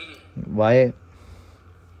 Why?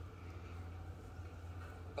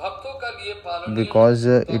 Because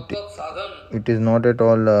it is not at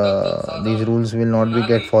all, these rules will not be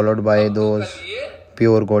get followed by those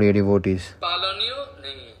pure Gaudiya devotees.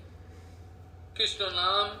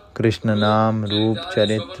 Krishna Naam, Roop,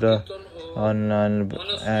 Charitra and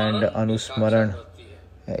Anusmaran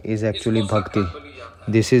is actually Bhakti.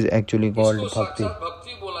 This is actually called Bhakti.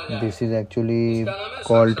 This is actually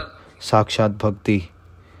called Sakshat Bhakti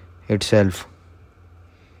itself.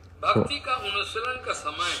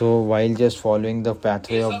 So while just following the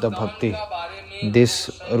pathway of the Bhakti,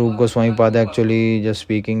 this Rup Goswami Pada actually just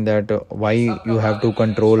speaking that why you have to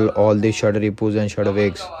control all the Shadaripus and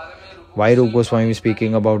Shadavegs. Why Rup Goswami is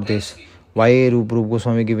speaking about this? Why Rup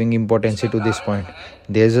Goswami giving importance to this point?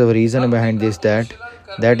 There is a reason behind this, that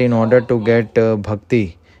in order to get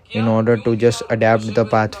Bhakti, in order to just adapt the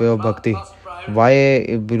pathway of Bhakti, why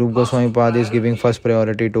Rup Goswami Pada is giving first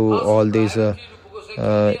priority to all these,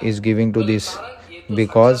 is giving to this?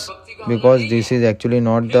 Because this is actually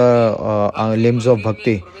not the limbs of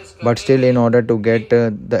Bhakti, but still in order to get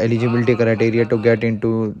the eligibility criteria to get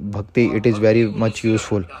into Bhakti, it is very much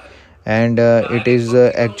useful. And it is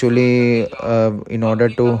actually in order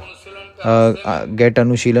to get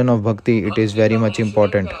Anushilan of Bhakti, it is very much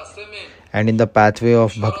important. And in the pathway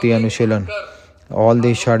of Bhakti Anushilan, all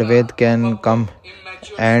the Shadved can come,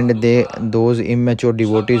 and those immature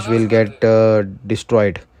devotees will get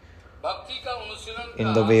destroyed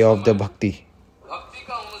in the way of the Bhakti.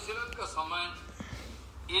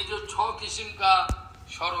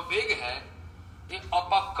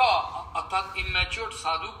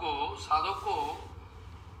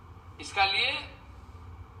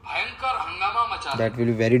 That will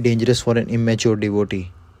be very dangerous for an immature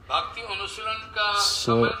devotee.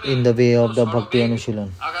 So in the way of the Bhakti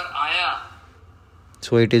Anushilan,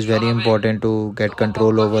 so it is very important to get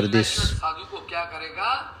control over this.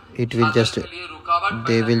 It will just,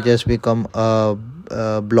 they will just become a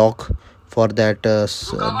block for that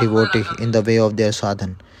devotee in the way of their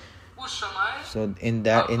sadhan. So in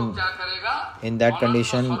that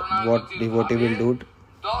condition, what devotee will do?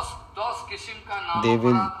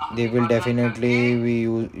 They will definitely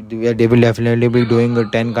be doing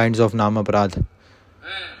 10 kinds of nama aparadh.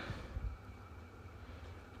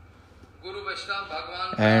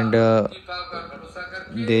 And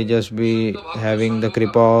they just be having the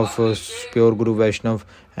kripa of pure Guru Vaishnav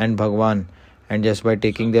and Bhagwan, and just by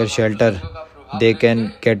taking their shelter, they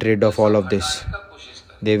can get rid of all of this.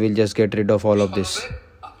 They will just get rid of all of this.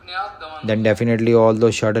 Then definitely all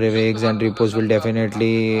those Shadavegs and Ripos will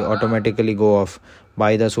definitely automatically go off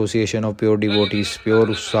by the association of pure devotees,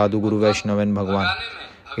 pure Sadhu, Guru Vaishnav and Bhagwan.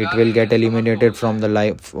 It will get eliminated from the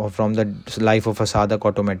life of a sadhak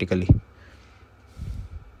automatically.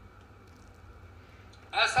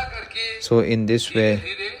 So in this way,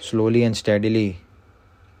 slowly and steadily,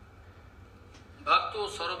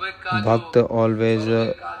 Bhakt always,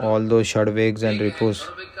 all those Shadvegs and Ripus,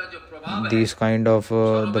 these kind of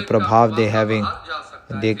the prabhav they having,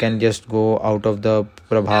 they can just go out of the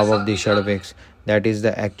prabhav of the Shadvegs. That is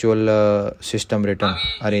the actual system written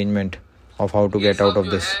arrangement of how to get out of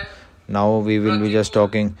this. Now we will be just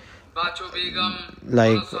talking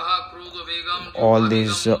like all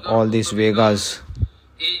these Vegas,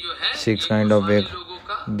 6 kind of Vega.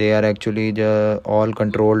 They are actually all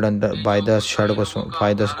controlled by the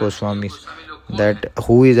Goswamis. That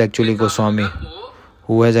who is actually Goswami,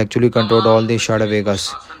 who has actually controlled all these Shad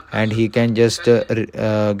Vegas, and he can just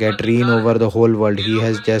get reign over the whole world. He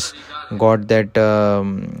has just got that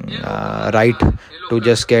right to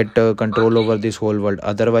just get control over this whole world.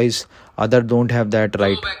 Otherwise, others don't have that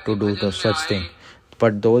right to do such thing.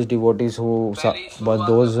 But those devotees those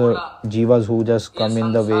jivas who just come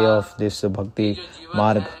in the way of this bhakti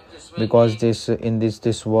marg, because this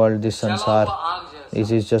world, this sansar, this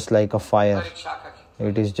is just like a fire.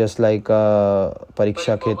 It is just like a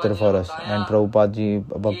pariksha khetra for us. And Prabhupada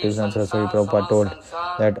Bhaktivedanta Saraswati Prabhupada told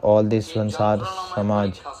that all this sansar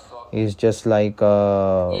samaj is just like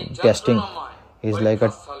testing, is like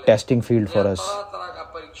a testing field for us.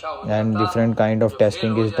 And different kind of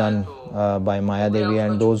testing is done by Maya Devi,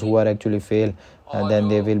 and those who are actually fail, then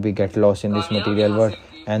they will be get lost in this material world,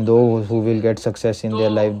 and those who will get success in their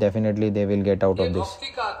life, definitely they will get out of this.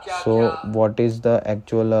 So what is the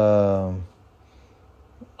actual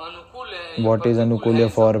what is anukulya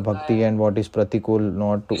for bhakti and what is pratikul,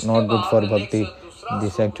 not good for bhakti?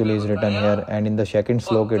 This actually is written here, and in the second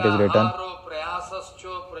slok it is written.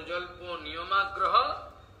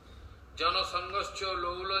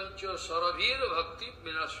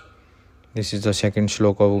 This is the second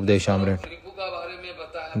slok of Updeshamrita.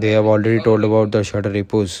 They have already told about the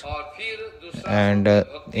Shadaripus, and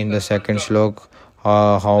in the second slok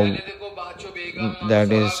how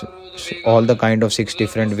that is all the kind of 6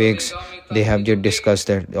 different Vegas they have just discussed.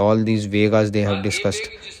 That all these Vegas they have discussed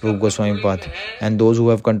Rup Goswami path, and those who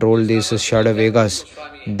have controlled these Shada Vegas,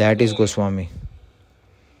 that is Goswami.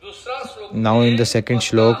 Now in the second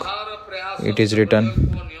slok it is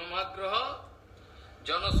written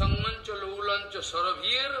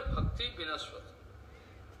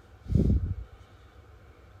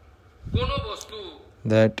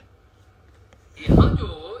that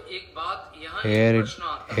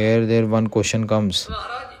here there one question comes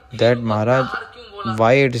that Maharaj,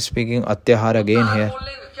 why it is speaking Atyahar again here?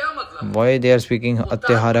 Why they are speaking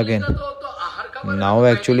Atyahar again? Now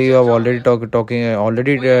actually you have already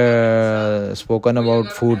spoken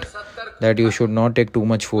about food, that you should not take too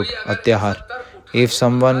much food, Atyahar. If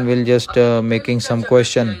someone will just making some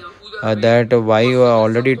question that why you are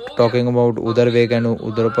already talking about Udar Veg and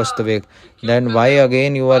Udarpast Veg, then why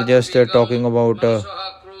again you are just talking about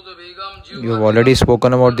you have already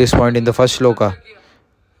spoken about this point in the first shloka,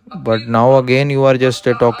 but now again you are just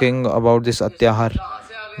talking about this Atyahar,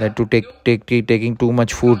 that to taking too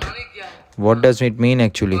much food. What does it mean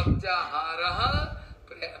actually?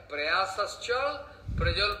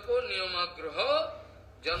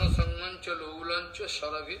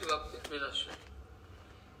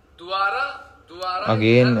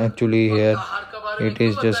 Again actually here it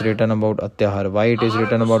is just written about Atyahar. Why it is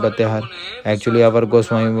written about Atyahar? Actually our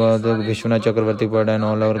Goswami Vishwanath Chakravarti Pada and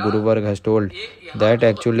all our Guru Varg has told that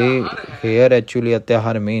actually here actually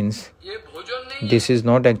Atyahar means this is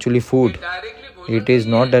not actually food. It is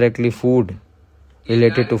not directly food,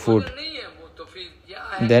 related to food.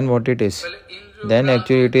 Then what it is? Then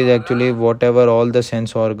actually it is actually whatever all the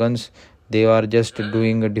sense organs, they are just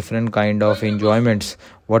doing a different kind of enjoyments.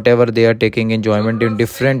 Whatever they are taking enjoyment in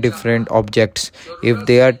different objects. If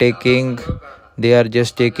they are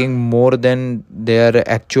just taking more than their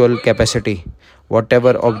actual capacity.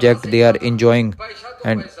 Whatever object they are enjoying,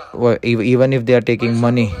 and even if they are taking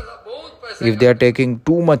money, if they are taking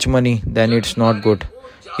too much money, then it's not good.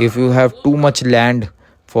 If you have too much land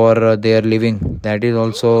for their living, that is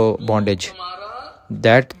also bondage.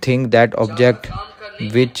 That thing, that object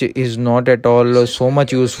which is not at all so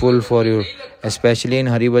much useful for you, especially in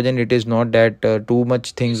Hari Bhajan, it is not that too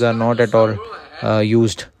much things are not at all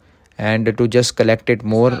used, and to just collect it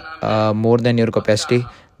more than your capacity,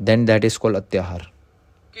 then that is called Atyahar.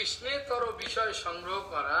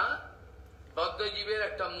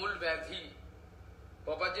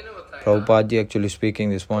 Prabhupada ji actually speaking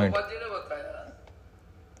this point,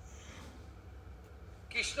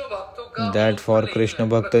 that for Krishna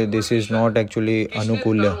Bhakta this is not actually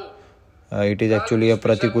Anukulya, it is actually a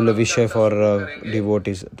Pratikula Vishay for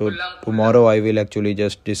devotees. Tomorrow I will actually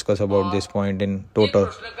just discuss about this point in total.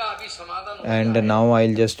 And now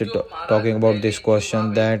I'll just talking about this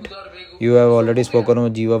question, that You have already spoken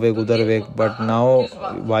of Jiva Vek, Udar Vek, but now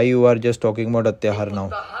why you are just talking about Atyahar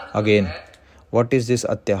now? Again, what is this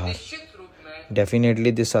Atyahar?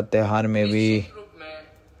 Definitely this Atyahar may be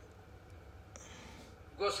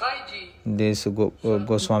this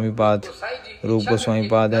Goswami Pad. Rup Goswami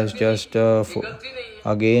Pad has just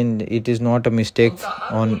again, it is not a mistake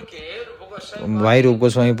on why Rup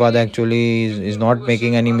Goswami Pad actually is not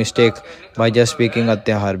making any mistake by just speaking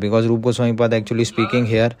Atyahar, because Rup Goswami Pad actually speaking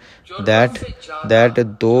here that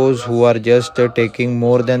those who are just taking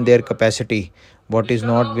more than their capacity, what is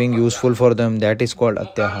not being useful for them, that is called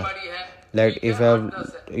Atyahar. Like if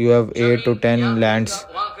you have 8 to 10 lands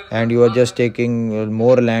and you are just taking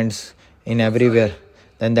more lands in everywhere,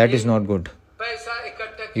 then that is not good.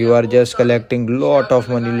 You are just collecting lot of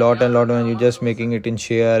money, lot and you're just making it in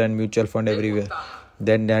share and mutual fund everywhere.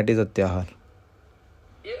 Then that is Atyahar.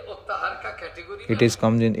 It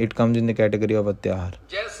comes in the category of Atyahar.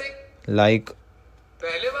 Like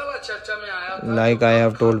I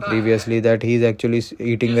have told previously that he is actually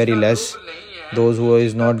eating very less. Those who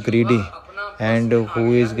is not greedy and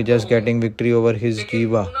who is just getting victory over his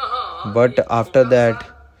jiva. But after that,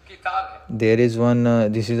 there is one,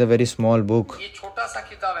 this is a very small book.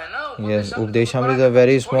 Yes, Updeshamrita is a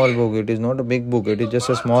very small book. It is not a big book. It is just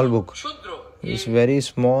a small book. It's very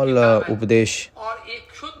small Updesh.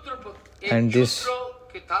 And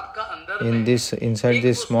inside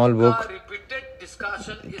this small book,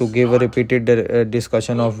 to give a repeated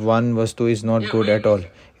discussion of one vastu is not good at all.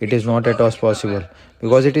 It is not at all possible.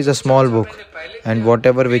 Because it is a small book. And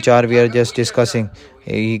whatever vichar we are just discussing,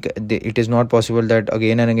 it is not possible that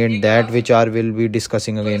again and again that vichar will be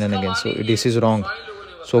discussing again and again. So this is wrong.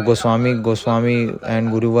 So Goswami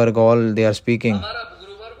and Guru Varga, all they are speaking.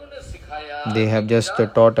 They have just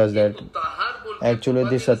taught us that actually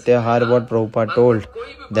this Atyahar, what Prabhupada told,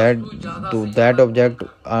 that to that object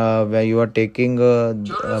where you are taking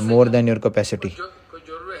more than your capacity,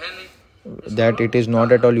 that it is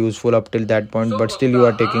not at all useful up till that point, but still you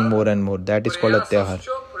are taking more and more. That is called Atyahar.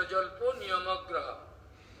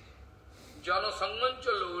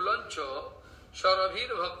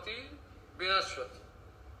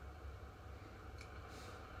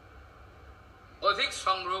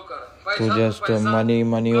 So just money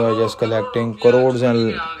you are just collecting crores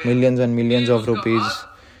and millions of rupees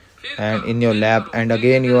and in your lap, and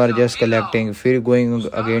again you are just collecting, if you're going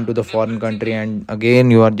again to the foreign country and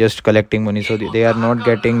again you are just collecting money. So they are not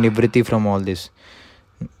getting nivriti from all this.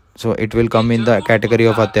 So it will come in the category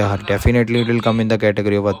of Atyahar. Definitely it will come in the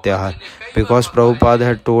category of Atyahar, because Prabhupada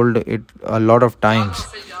had told it a lot of times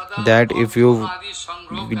that if you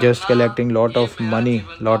just collecting lot of money,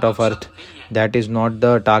 lot of earth, that is not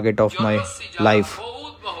the target of my life.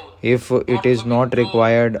 If it is not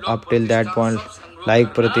required up till that point,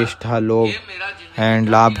 like pratishtha, lobh and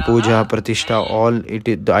labh, puja, pratishtha, all it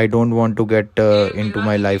is, I don't want to get into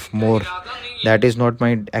my life more. That is not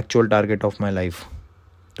my actual target of my life,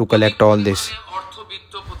 to collect all this.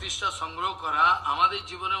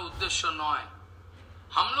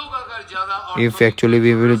 If actually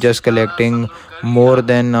we will just collecting more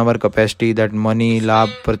than our capacity, that money, labh,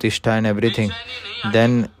 pratishtha and everything,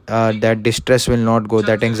 then that distress will not go,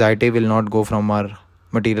 that anxiety will not go from our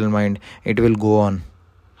material mind. It will go on,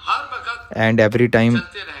 and every time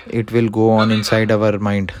it will go on inside our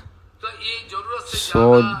mind.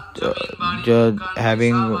 So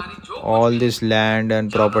having all this land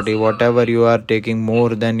and property, whatever you are taking more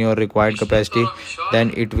than your required capacity,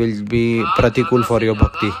 then it will be pratikul for your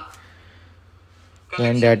bhakti,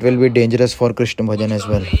 and that will be dangerous for Krishna bhajan as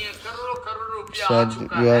well. So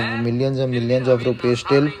you have millions and millions of rupees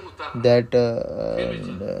still, that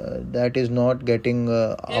is not getting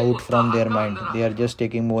out from their mind. They are just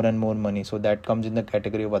taking more and more money. So that comes in the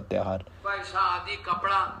category of Atyahar.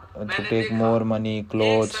 To take more money,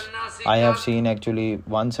 clothes. I have seen actually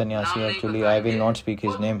one sannyasi, actually I will not speak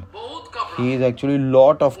his name. He is actually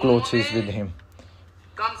lot of clothes is with him.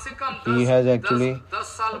 He has actually,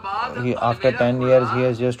 after 10 years, he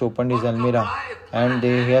has just opened his almirah, and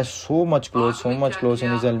he has so much clothes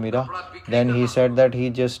in his almirah. Then he said that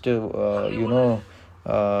he just, selling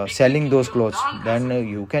those clothes. Then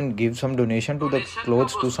you can give some donation to the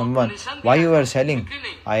clothes to someone. Why you are selling?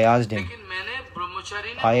 I asked him.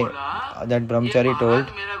 That brahmachari told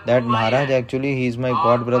that Maharaj, actually he is my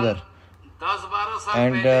god brother.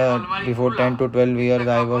 And before 10 to 12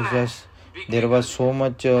 years, there was so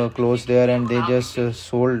much clothes there, and they just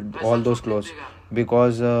sold all those clothes,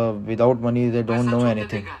 because without money they don't know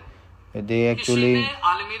anything. They actually,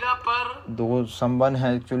 though someone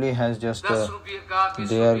actually has just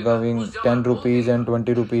they are giving 10 rupees and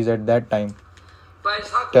 20 rupees at that time,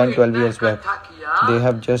 10 12 years back, they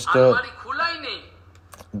have just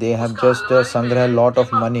sangrah a lot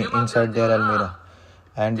of money inside their almirah,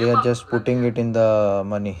 and they are just putting it in the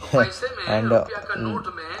money and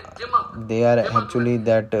they are actually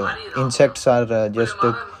that insects are just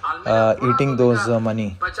eating those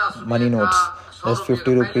money notes. There's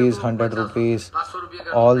 50 rupees, 100 rupees,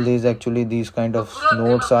 all these actually, these kind of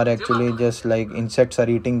notes are actually just like insects are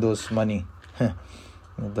eating those money.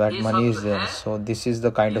 That money is there. So this is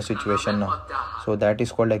the kind of situation now. So that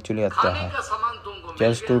is called actually atyahar.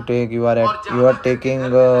 Just to take, you are taking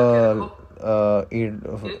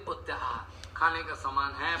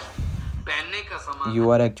you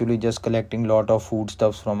are actually just collecting lot of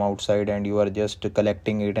foodstuffs from outside, and you are just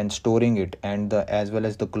collecting it and storing it, and as well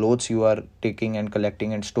as the clothes you are taking and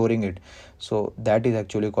collecting and storing it. So that is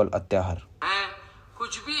actually called atyahar.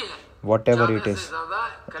 Whatever it is,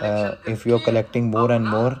 if you are collecting more and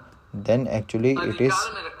more, then actually it is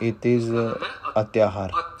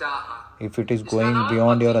atyahar. If it is going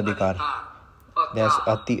beyond your adhikar, that's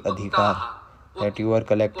ati adhikar, that you are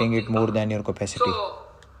collecting it more than your capacity.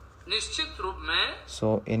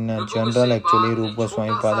 So in general, actually Rupa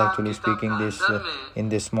Goswami Pada actually speaking this in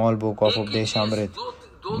this small book of Updeshamrit.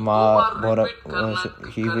 Rupa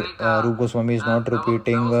Goswami is not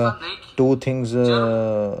repeating two things,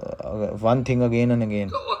 one thing again and again.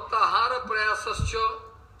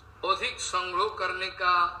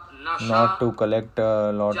 Not to collect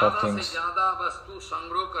a lot of things.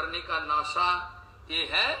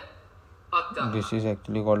 This is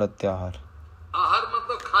actually called atyahar.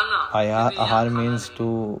 Ahar means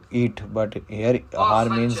to eat, but here ahar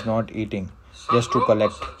means not eating, just to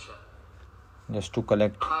collect and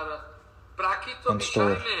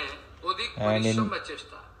store. And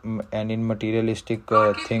in materialistic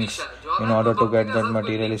things, in order to get that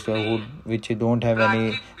materialistic which don't have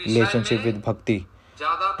any relationship with bhakti,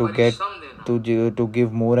 to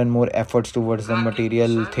give more and more efforts towards the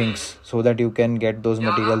material things, so that you can get those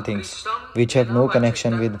material things which have no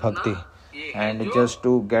connection with bhakti, and just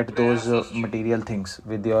to get those material things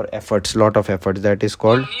with your efforts, lot of efforts. That is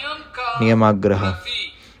called niyamagraha.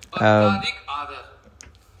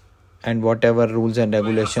 And whatever rules and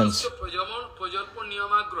regulations.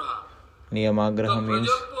 Niyamagraha means,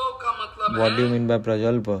 what do you mean by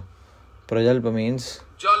prajalpa? Prajalpa means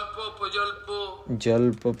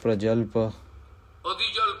jalpa, prajalpa,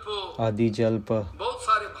 adijalpa.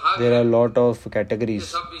 There are a lot of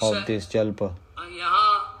categories of this jalpa.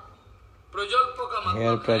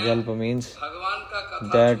 Here prajalpa means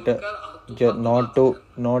that not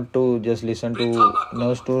to just listen to,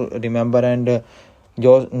 not to remember and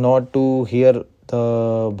just not to hear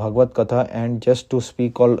the Bhagavad Katha and just to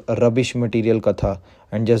speak all rubbish material Katha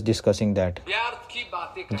and just discussing that.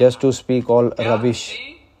 Just to speak all rubbish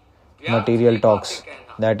material talks.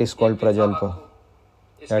 That is called prajalpa.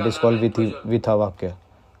 That is called vithavakya.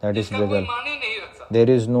 That is prajal. There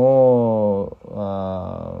is no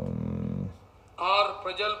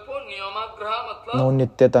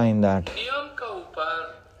nityata in that.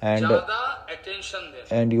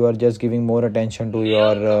 And you are just giving more attention to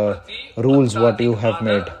your rules what you have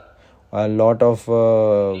made. A lot of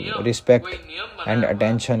respect and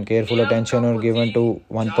attention, careful attention are given to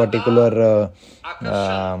one particular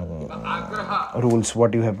rules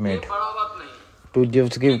what you have made. To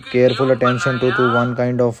just give careful attention to one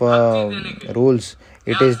kind of rules,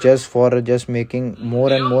 it is just for just making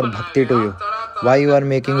more and more bhakti to you. Why you are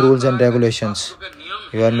making rules and regulations?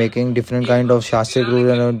 You are making different kind of shastric rules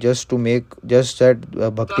and just to make, just that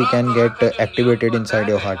bhakti can get activated inside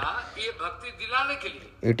your heart.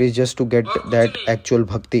 It is just to get that actual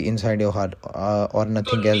bhakti inside your heart or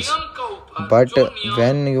nothing else. But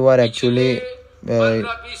when you are actually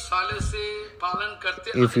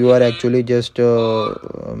if you are actually just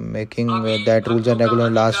making that rules and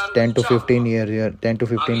regulations last 10 to 15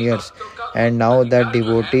 years, and now that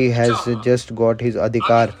devotee has just got his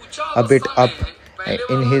adhikar a bit up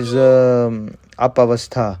in his up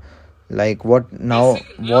avastha, like what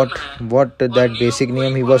that basic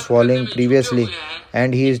name he was following previously,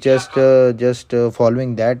 and he is just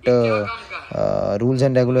following that rules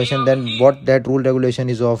and regulation, then what that rule regulation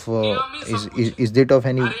is of is it of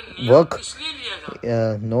any work?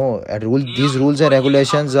 No, these rules and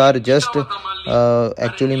regulations are just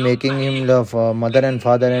actually making him love mother and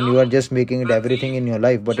father, and you are just making it everything in your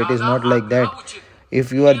life. But it is not like that.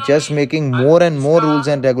 If you are just making more and more rules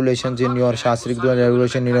and regulations in your shastric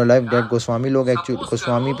regulation in your life, that Goswami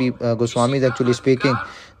is actually speaking,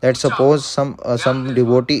 that suppose some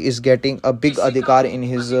devotee is getting a big adhikar in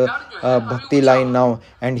his bhakti line now,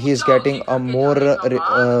 and he is getting a more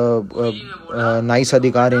nice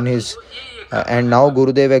adhikar in his And now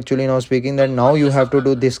Gurudev actually now speaking that now you have to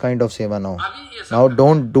do this kind of seva now. Now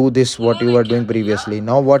don't do this what you were doing previously.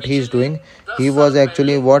 Now what he is doing, he was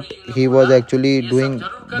actually doing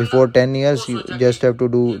before 10 years, you just have to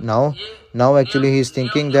do now. Now actually he is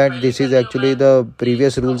thinking that this is actually the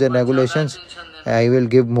previous rules and regulations. I will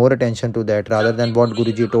give more attention to that rather than what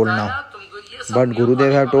Guruji told now. But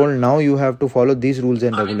Gurudev have told now you have to follow these rules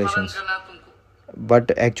and regulations.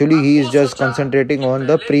 But actually he is just concentrating on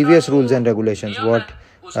the previous rules and regulations, what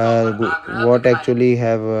actually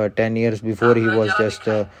have 10 years before he was just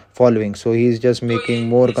following. So he is just making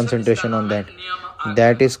more concentration on that.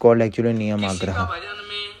 That is called actually niyamagraha.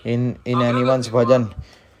 In anyone's bhajan,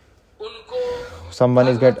 someone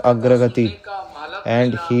is get agragati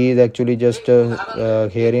and he is actually just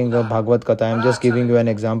hearing a Bhagavad Katha. I am just giving you an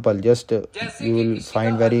example, just you will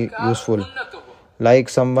find very useful. Like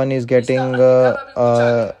someone is getting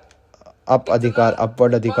upward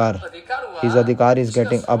adhikar, his adhikar is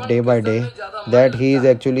getting up day by day, that he is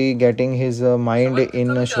actually getting his mind in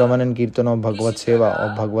Shravan and Kirtan of Bhagavad Seva,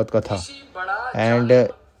 of Bhagavad Katha.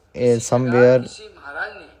 And somewhere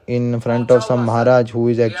in front of some Maharaj who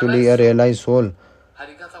is actually a realized soul,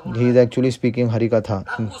 he is actually speaking Harikatha.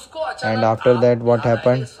 And after that what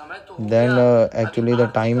happened? Then actually the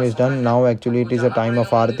time is done. Now actually it is a time of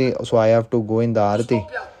Aarti, so I have to go in the Aarti.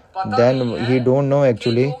 Then he don't know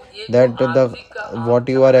actually that what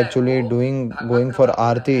you are actually doing, going for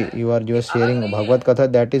Aarti, you are just hearing Bhagavad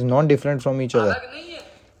Katha, that is not different from each other.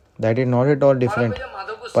 That is not at all different.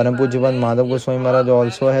 Param Pujyapan Madhav Goswami Maharaj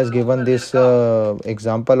also has given this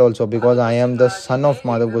example also, because I am the son of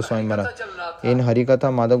Madhav Goswami Maharaj. In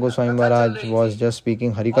Harikatha, Madhav Goswami Maharaj was just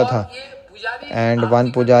speaking Harikatha, and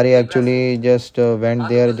one pujari actually just went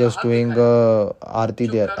there just doing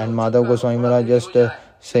Aarti there, and Madhav Goswami Maharaj just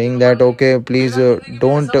saying that okay, please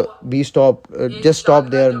don't be stopped, just stop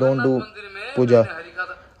there, don't do puja.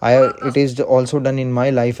 It is also done in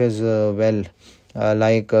my life as well,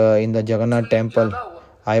 like in the Jagannath temple.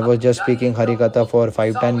 I was just speaking Harikatha for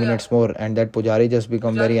 5-10 minutes more, and that pujari just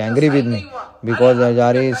become very angry with me, because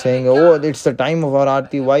pujari is saying, oh, it's the time of our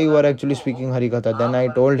Aarti, why you are actually speaking Harikatha? Then I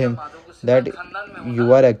told him that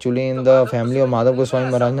you are actually in the family of Madhav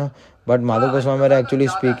Goswami Maharaj, but Madhav Goswami Maharaj actually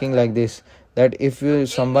speaking like this, that if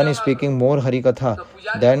someone is speaking more Harikatha,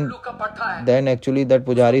 then actually that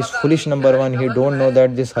pujari is foolish, number one. He don't know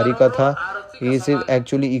that this Harikatha is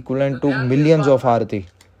actually equivalent to millions of Aarti.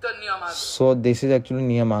 So this is actually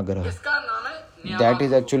niyamagraha. That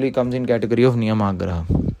is actually comes in category of niyamagraha.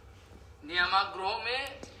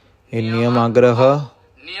 In niyamagraha,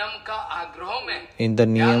 in the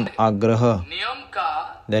niyam agraha,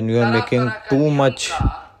 then you are making too much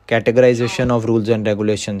categorization of rules and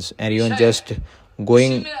regulations, and you are just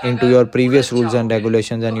going into your previous rules and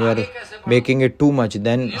regulations, and you are making it too much.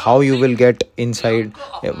 Then how you will get inside,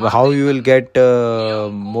 how you will get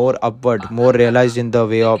more upward, more realized in the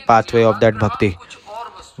way of pathway of that bhakti.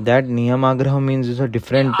 That niyamagraha means is a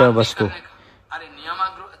different vastu.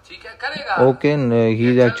 Okay, he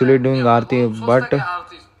is actually doing Aarti, but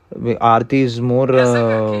Aarti is more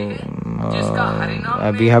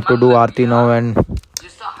we have to do Aarti now, and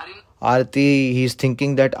Aarti, he is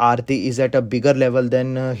thinking that Aarti is at a bigger level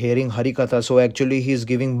than hearing Harikatha. So actually he is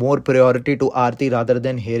giving more priority to Aarti rather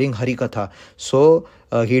than hearing Harikatha. So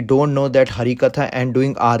he don't know that Harikatha and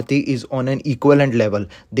doing Aarti is on an equivalent level.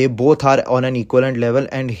 They both are on an equivalent level,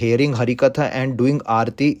 and hearing Harikatha and doing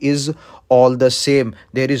Aarti is all the same.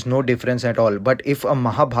 There is no difference at all. But if a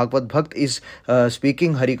Mahabhagavad Bhakt is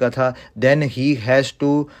speaking Harikatha, then he has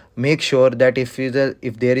to make sure that if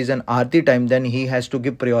there is an Aarti time, then he has to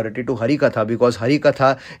give priority to Harikatha, because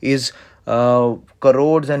Harikatha is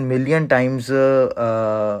crores and million times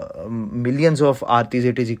millions of Aartis,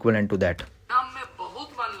 it is equivalent to that.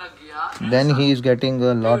 Then he is getting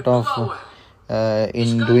a lot of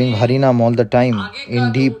in doing Harinam all the time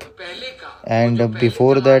in deep. And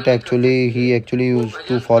before that actually he actually used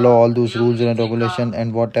to follow all those rules and regulations,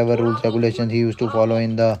 and whatever rules regulations he used to follow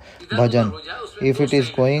in the bhajan. If it is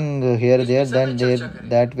going here there, then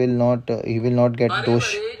that will not, he will not get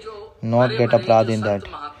dosh, not get aprad in that.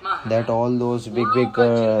 That all those big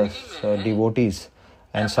devotees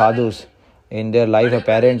and sadhus in their life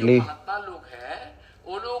apparently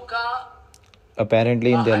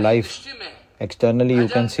in their life, externally you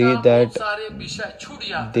can see that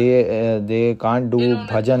they can't do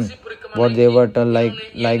bhajan what they were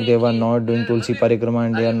like they were not doing Tulsi Parikrama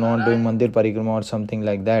and they are not doing Mandir Parikrama or something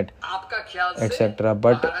like that, etc.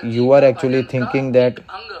 But you are actually thinking that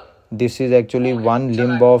this is actually one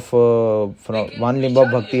limb of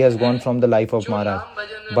bhakti has gone from the life of Maharaj.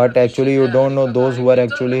 But actually you don't know those who are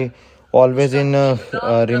actually always in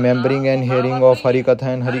remembering and hearing of Harikatha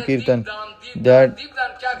and Harikirtan, that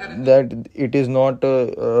it is not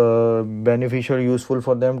beneficial, useful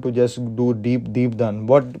for them to just do deep dan.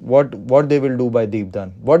 What they will do by deep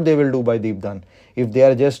dan? What they will do by deep dan? If they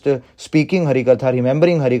are just speaking Harikatha,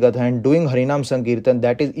 remembering Harikatha and doing Harinam Sankirtan,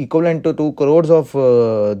 that is equivalent to 2 crores of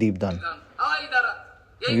deep dan.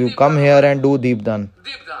 You come here and do deep dan.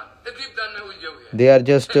 They are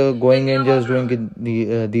just going and just doing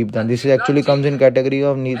deep dan. This actually comes in category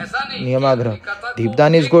of niyamagraha. Deep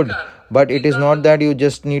dan is good, but it is not that you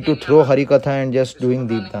just need to throw Harikatha and just doing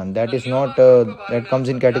deep dan. That is not, that comes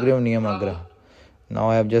in category of niyamagraha. Now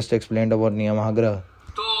I have just explained about niyamagraha.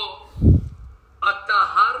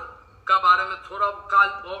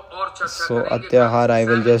 So Atyahar I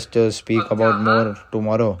will just speak about more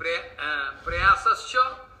tomorrow.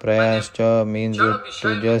 Prayascha means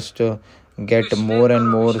to just get more and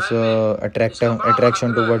more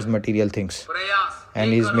attraction towards material things,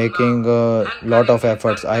 and he's making a lot of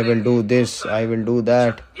efforts. I will do this, I will do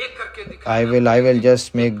that, I will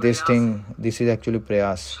just make this thing. This is actually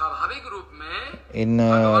prayas. In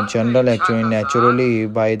general, actually, naturally,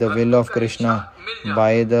 by the will of Krishna,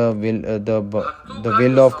 by the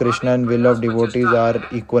will of Krishna and will of devotees are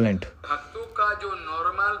equivalent.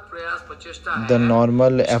 The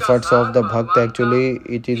normal efforts of the Bhakt, actually,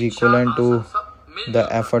 it is equivalent to the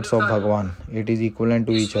efforts of Bhagwan. It is equivalent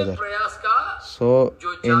to each other. So,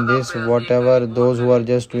 in this, whatever those who are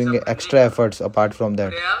just doing extra efforts apart from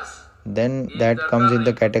that, then that comes in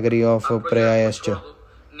the category of prayascha.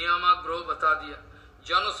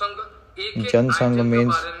 Jansang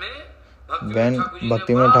means when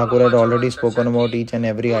Bhaktivinoda Thakur had already spoken about each and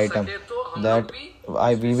every item, that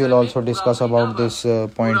we will also discuss about these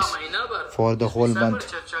points for the whole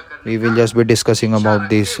month. We will just be discussing about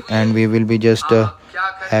this, and we will be just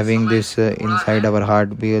having this inside our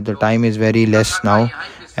heart. The time is very less now,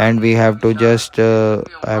 and we have to just I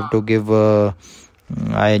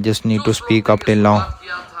just need to speak up till now.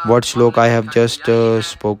 What slok I have just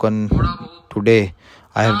spoken today,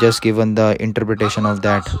 I have just given the interpretation of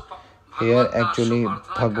that. Here actually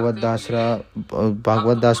Bhagavad Das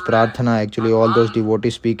Prarthana, actually all those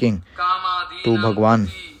devotees speaking to Bhagwan.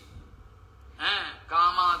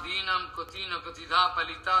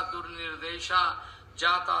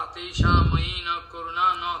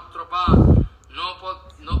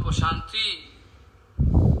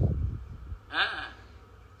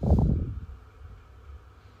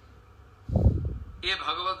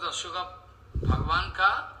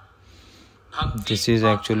 This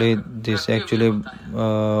actually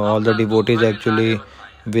all the devotees actually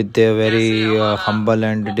with their very humble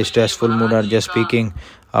and distressful mood are just speaking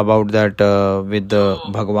about that with the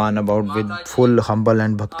Bhagwan, about with full humble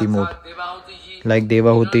and bhakti mood. Like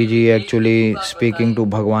Devahuti ji actually speaking to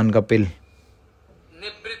Bhagwan Kapil.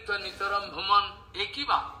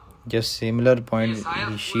 Just similar point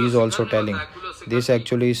she is also telling. This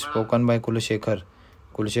actually is spoken by Kulashekar.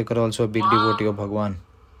 Kulashekar also a big devotee of Bhagwan.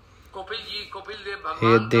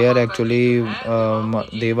 Here they are actually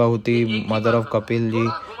Devahuti, mother of Kapil ji,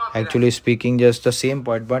 actually speaking just the same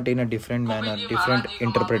point but in a different manner, different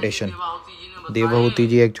interpretation. Devahuti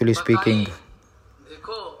ji actually speaking.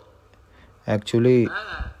 Actually,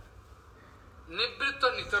 I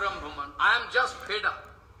am just fed up.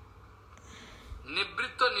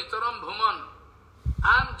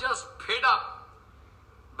 I am just fed up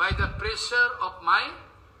by the pressure of my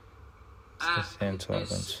sense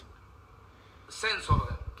organs. Sense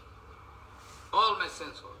organ. All my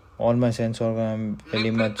sense organ. All my sense organ, I am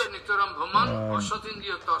very much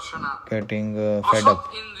getting fed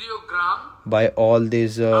up by all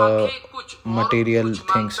these material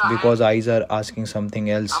things, because eyes are asking something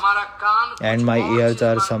else and my ears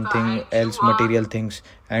are something else, material things,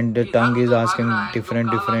 and the tongue is asking different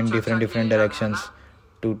directions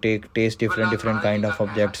to taste different kind of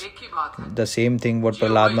objects. The same thing what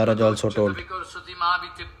Prahlad Maharaj also told.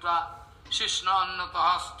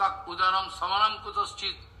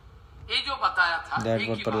 That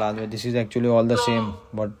what Prahlad, this is actually all the same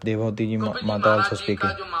what Devahuti ji Mata also speaking.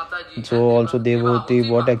 So also Devahuti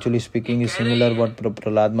what actually speaking is similar what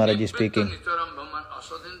Prahlad Maharaj is speaking.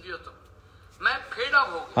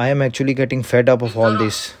 I am actually getting fed up of all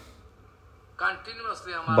this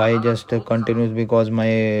by just continuous, because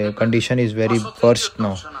my condition is very worst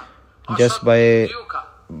now. Just by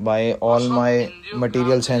all my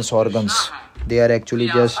material sense organs, they are actually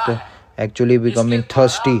just becoming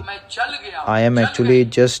thirsty. I am actually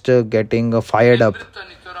just getting fired up.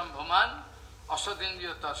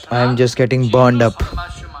 I am just getting burned up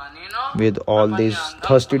with all these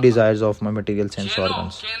thirsty desires of my material sense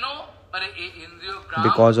organs.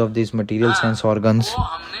 because of these material sense organs.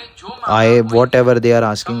 Whatever they are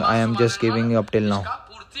asking, I am just giving up till now.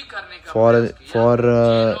 For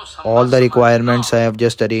all the requirements, I have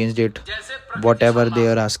just arranged it. Whatever they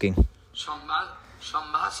are asking.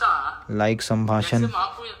 Like Sambhashan.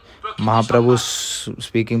 Mahaprabhu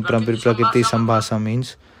speaking Prakriti Sambhasa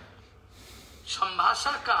means.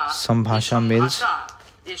 Sambhasha means.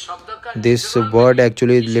 This word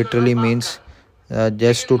actually literally means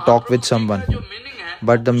just to talk with someone.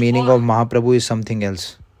 But the meaning of Mahaprabhu is something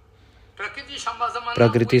else.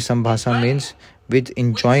 Prakriti Sambhasa means with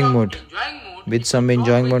enjoying mood. With some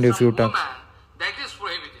enjoying mood if you talk.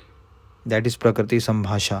 That is Prakriti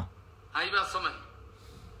Sambhasha.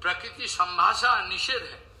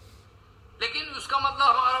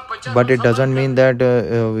 But it doesn't mean that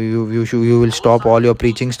you will stop all your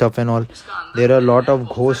preaching stuff and all. There are a lot of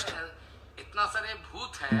ghosts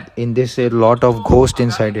in this, a lot of ghosts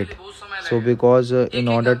inside it. So because in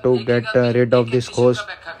order to get rid of this ghost,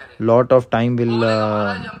 lot of time will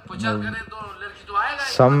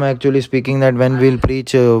some actually speaking that when we'll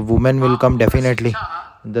preach, women will come definitely.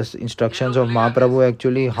 The instructions of Mahaprabhu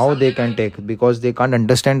actually how they can take, because they can't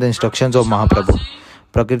understand the instructions of Mahaprabhu.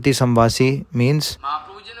 Prakriti Sambhasi means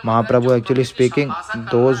Mahaprabhu actually speaking,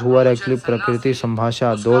 those who are actually Prakriti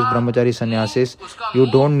Sambhasha, those brahmachari sannyasis, you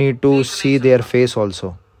don't need to see their face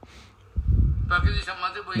also.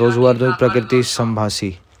 Those who are the Prakriti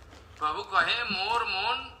Sambhasi.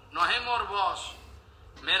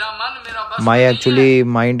 My actually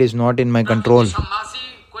mind is not in my control.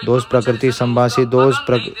 Those Prakriti Sambhasi, those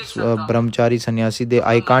brahmachari sannyasi,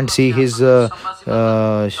 I can't see his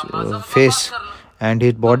face and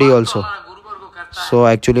his body also. So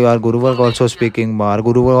actually our Guru Varga also speaking, our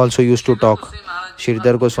Guru Varga also used to talk.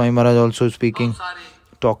 Sridhar Goswami Maharaj also speaking,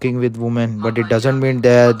 talking with women, but it doesn't mean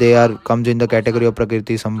they are comes in the category of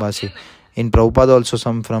Prakriti Sambhasi. In Prabhupada also,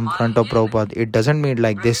 some from front of Prabhupada, it doesn't mean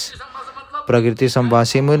like this. Prakriti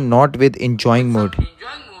Sambhasi means not with enjoying mood.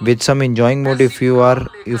 With some enjoying mood, if you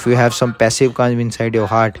have some passive kind inside your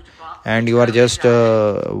heart and you are just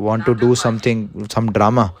want to do something, some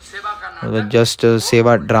drama, just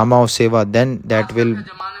seva, drama of seva, then that will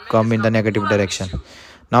come in the negative direction.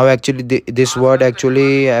 Now actually this word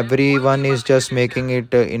actually everyone is just making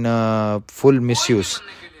it in a full misuse.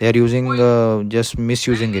 They are using just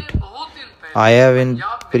misusing it. I have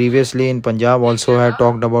previously in Punjab also had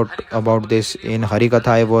talked about this. In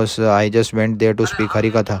Harikatha I just went there to speak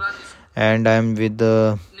Harikatha, and I am with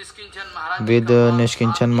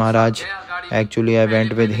Nishkinchan Maharaj. Actually I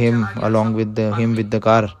went with him along with him with the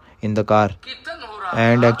car, in the car,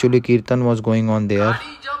 and actually Kirtan was going on there.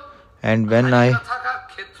 And when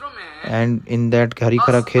in that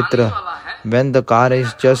Harikatha Khetra, when the car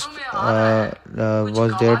is just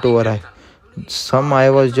was there to arrive, I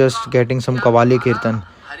was just getting some Kavali Kirtan.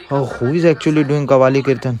 Oh, who is actually doing Kavali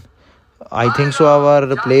Kirtan? I think so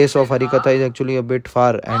our place of Harikatha is actually a bit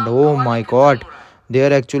far, and oh my God,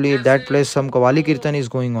 there actually that place some Kavali Kirtan is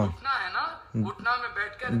going on.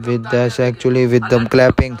 With this actually, with them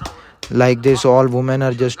clapping like this, all women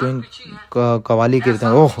are just doing Kavali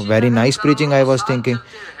Kirtan. Oh, very nice preaching, I was thinking.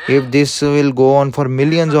 If this will go on for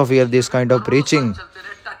millions of years, this kind of preaching,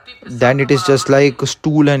 then it is just like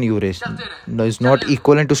stool and urine. No, it's not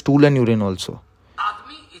equivalent to stool and urine also.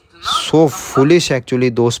 So foolish actually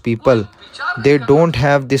those people. They don't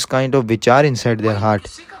have this kind of vichar inside their heart.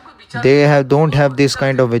 They don't have this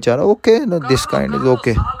kind of vichar. Okay, no, this kind is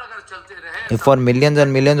okay. If for millions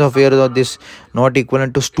and millions of years of this, not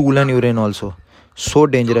equivalent to stool and urine also. So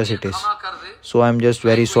dangerous it is. So I am just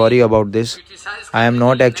very sorry about this. I am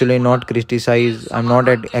not actually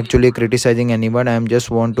criticizing anyone. I am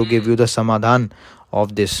just want to give you the samadhan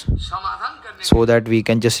of this, so that we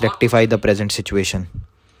can just rectify the present situation.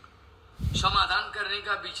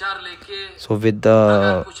 So with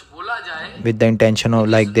the intention of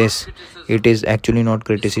like this, it is actually not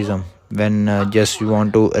criticism. When just you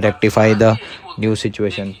want to rectify the new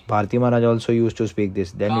situation. Bharati Maharaj also used to speak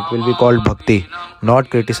this. Then it will be called bhakti, not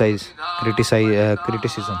criticism.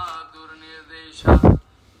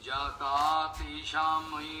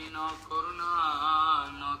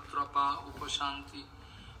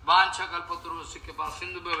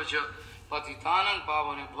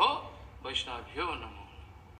 Vaishnavyo Namo.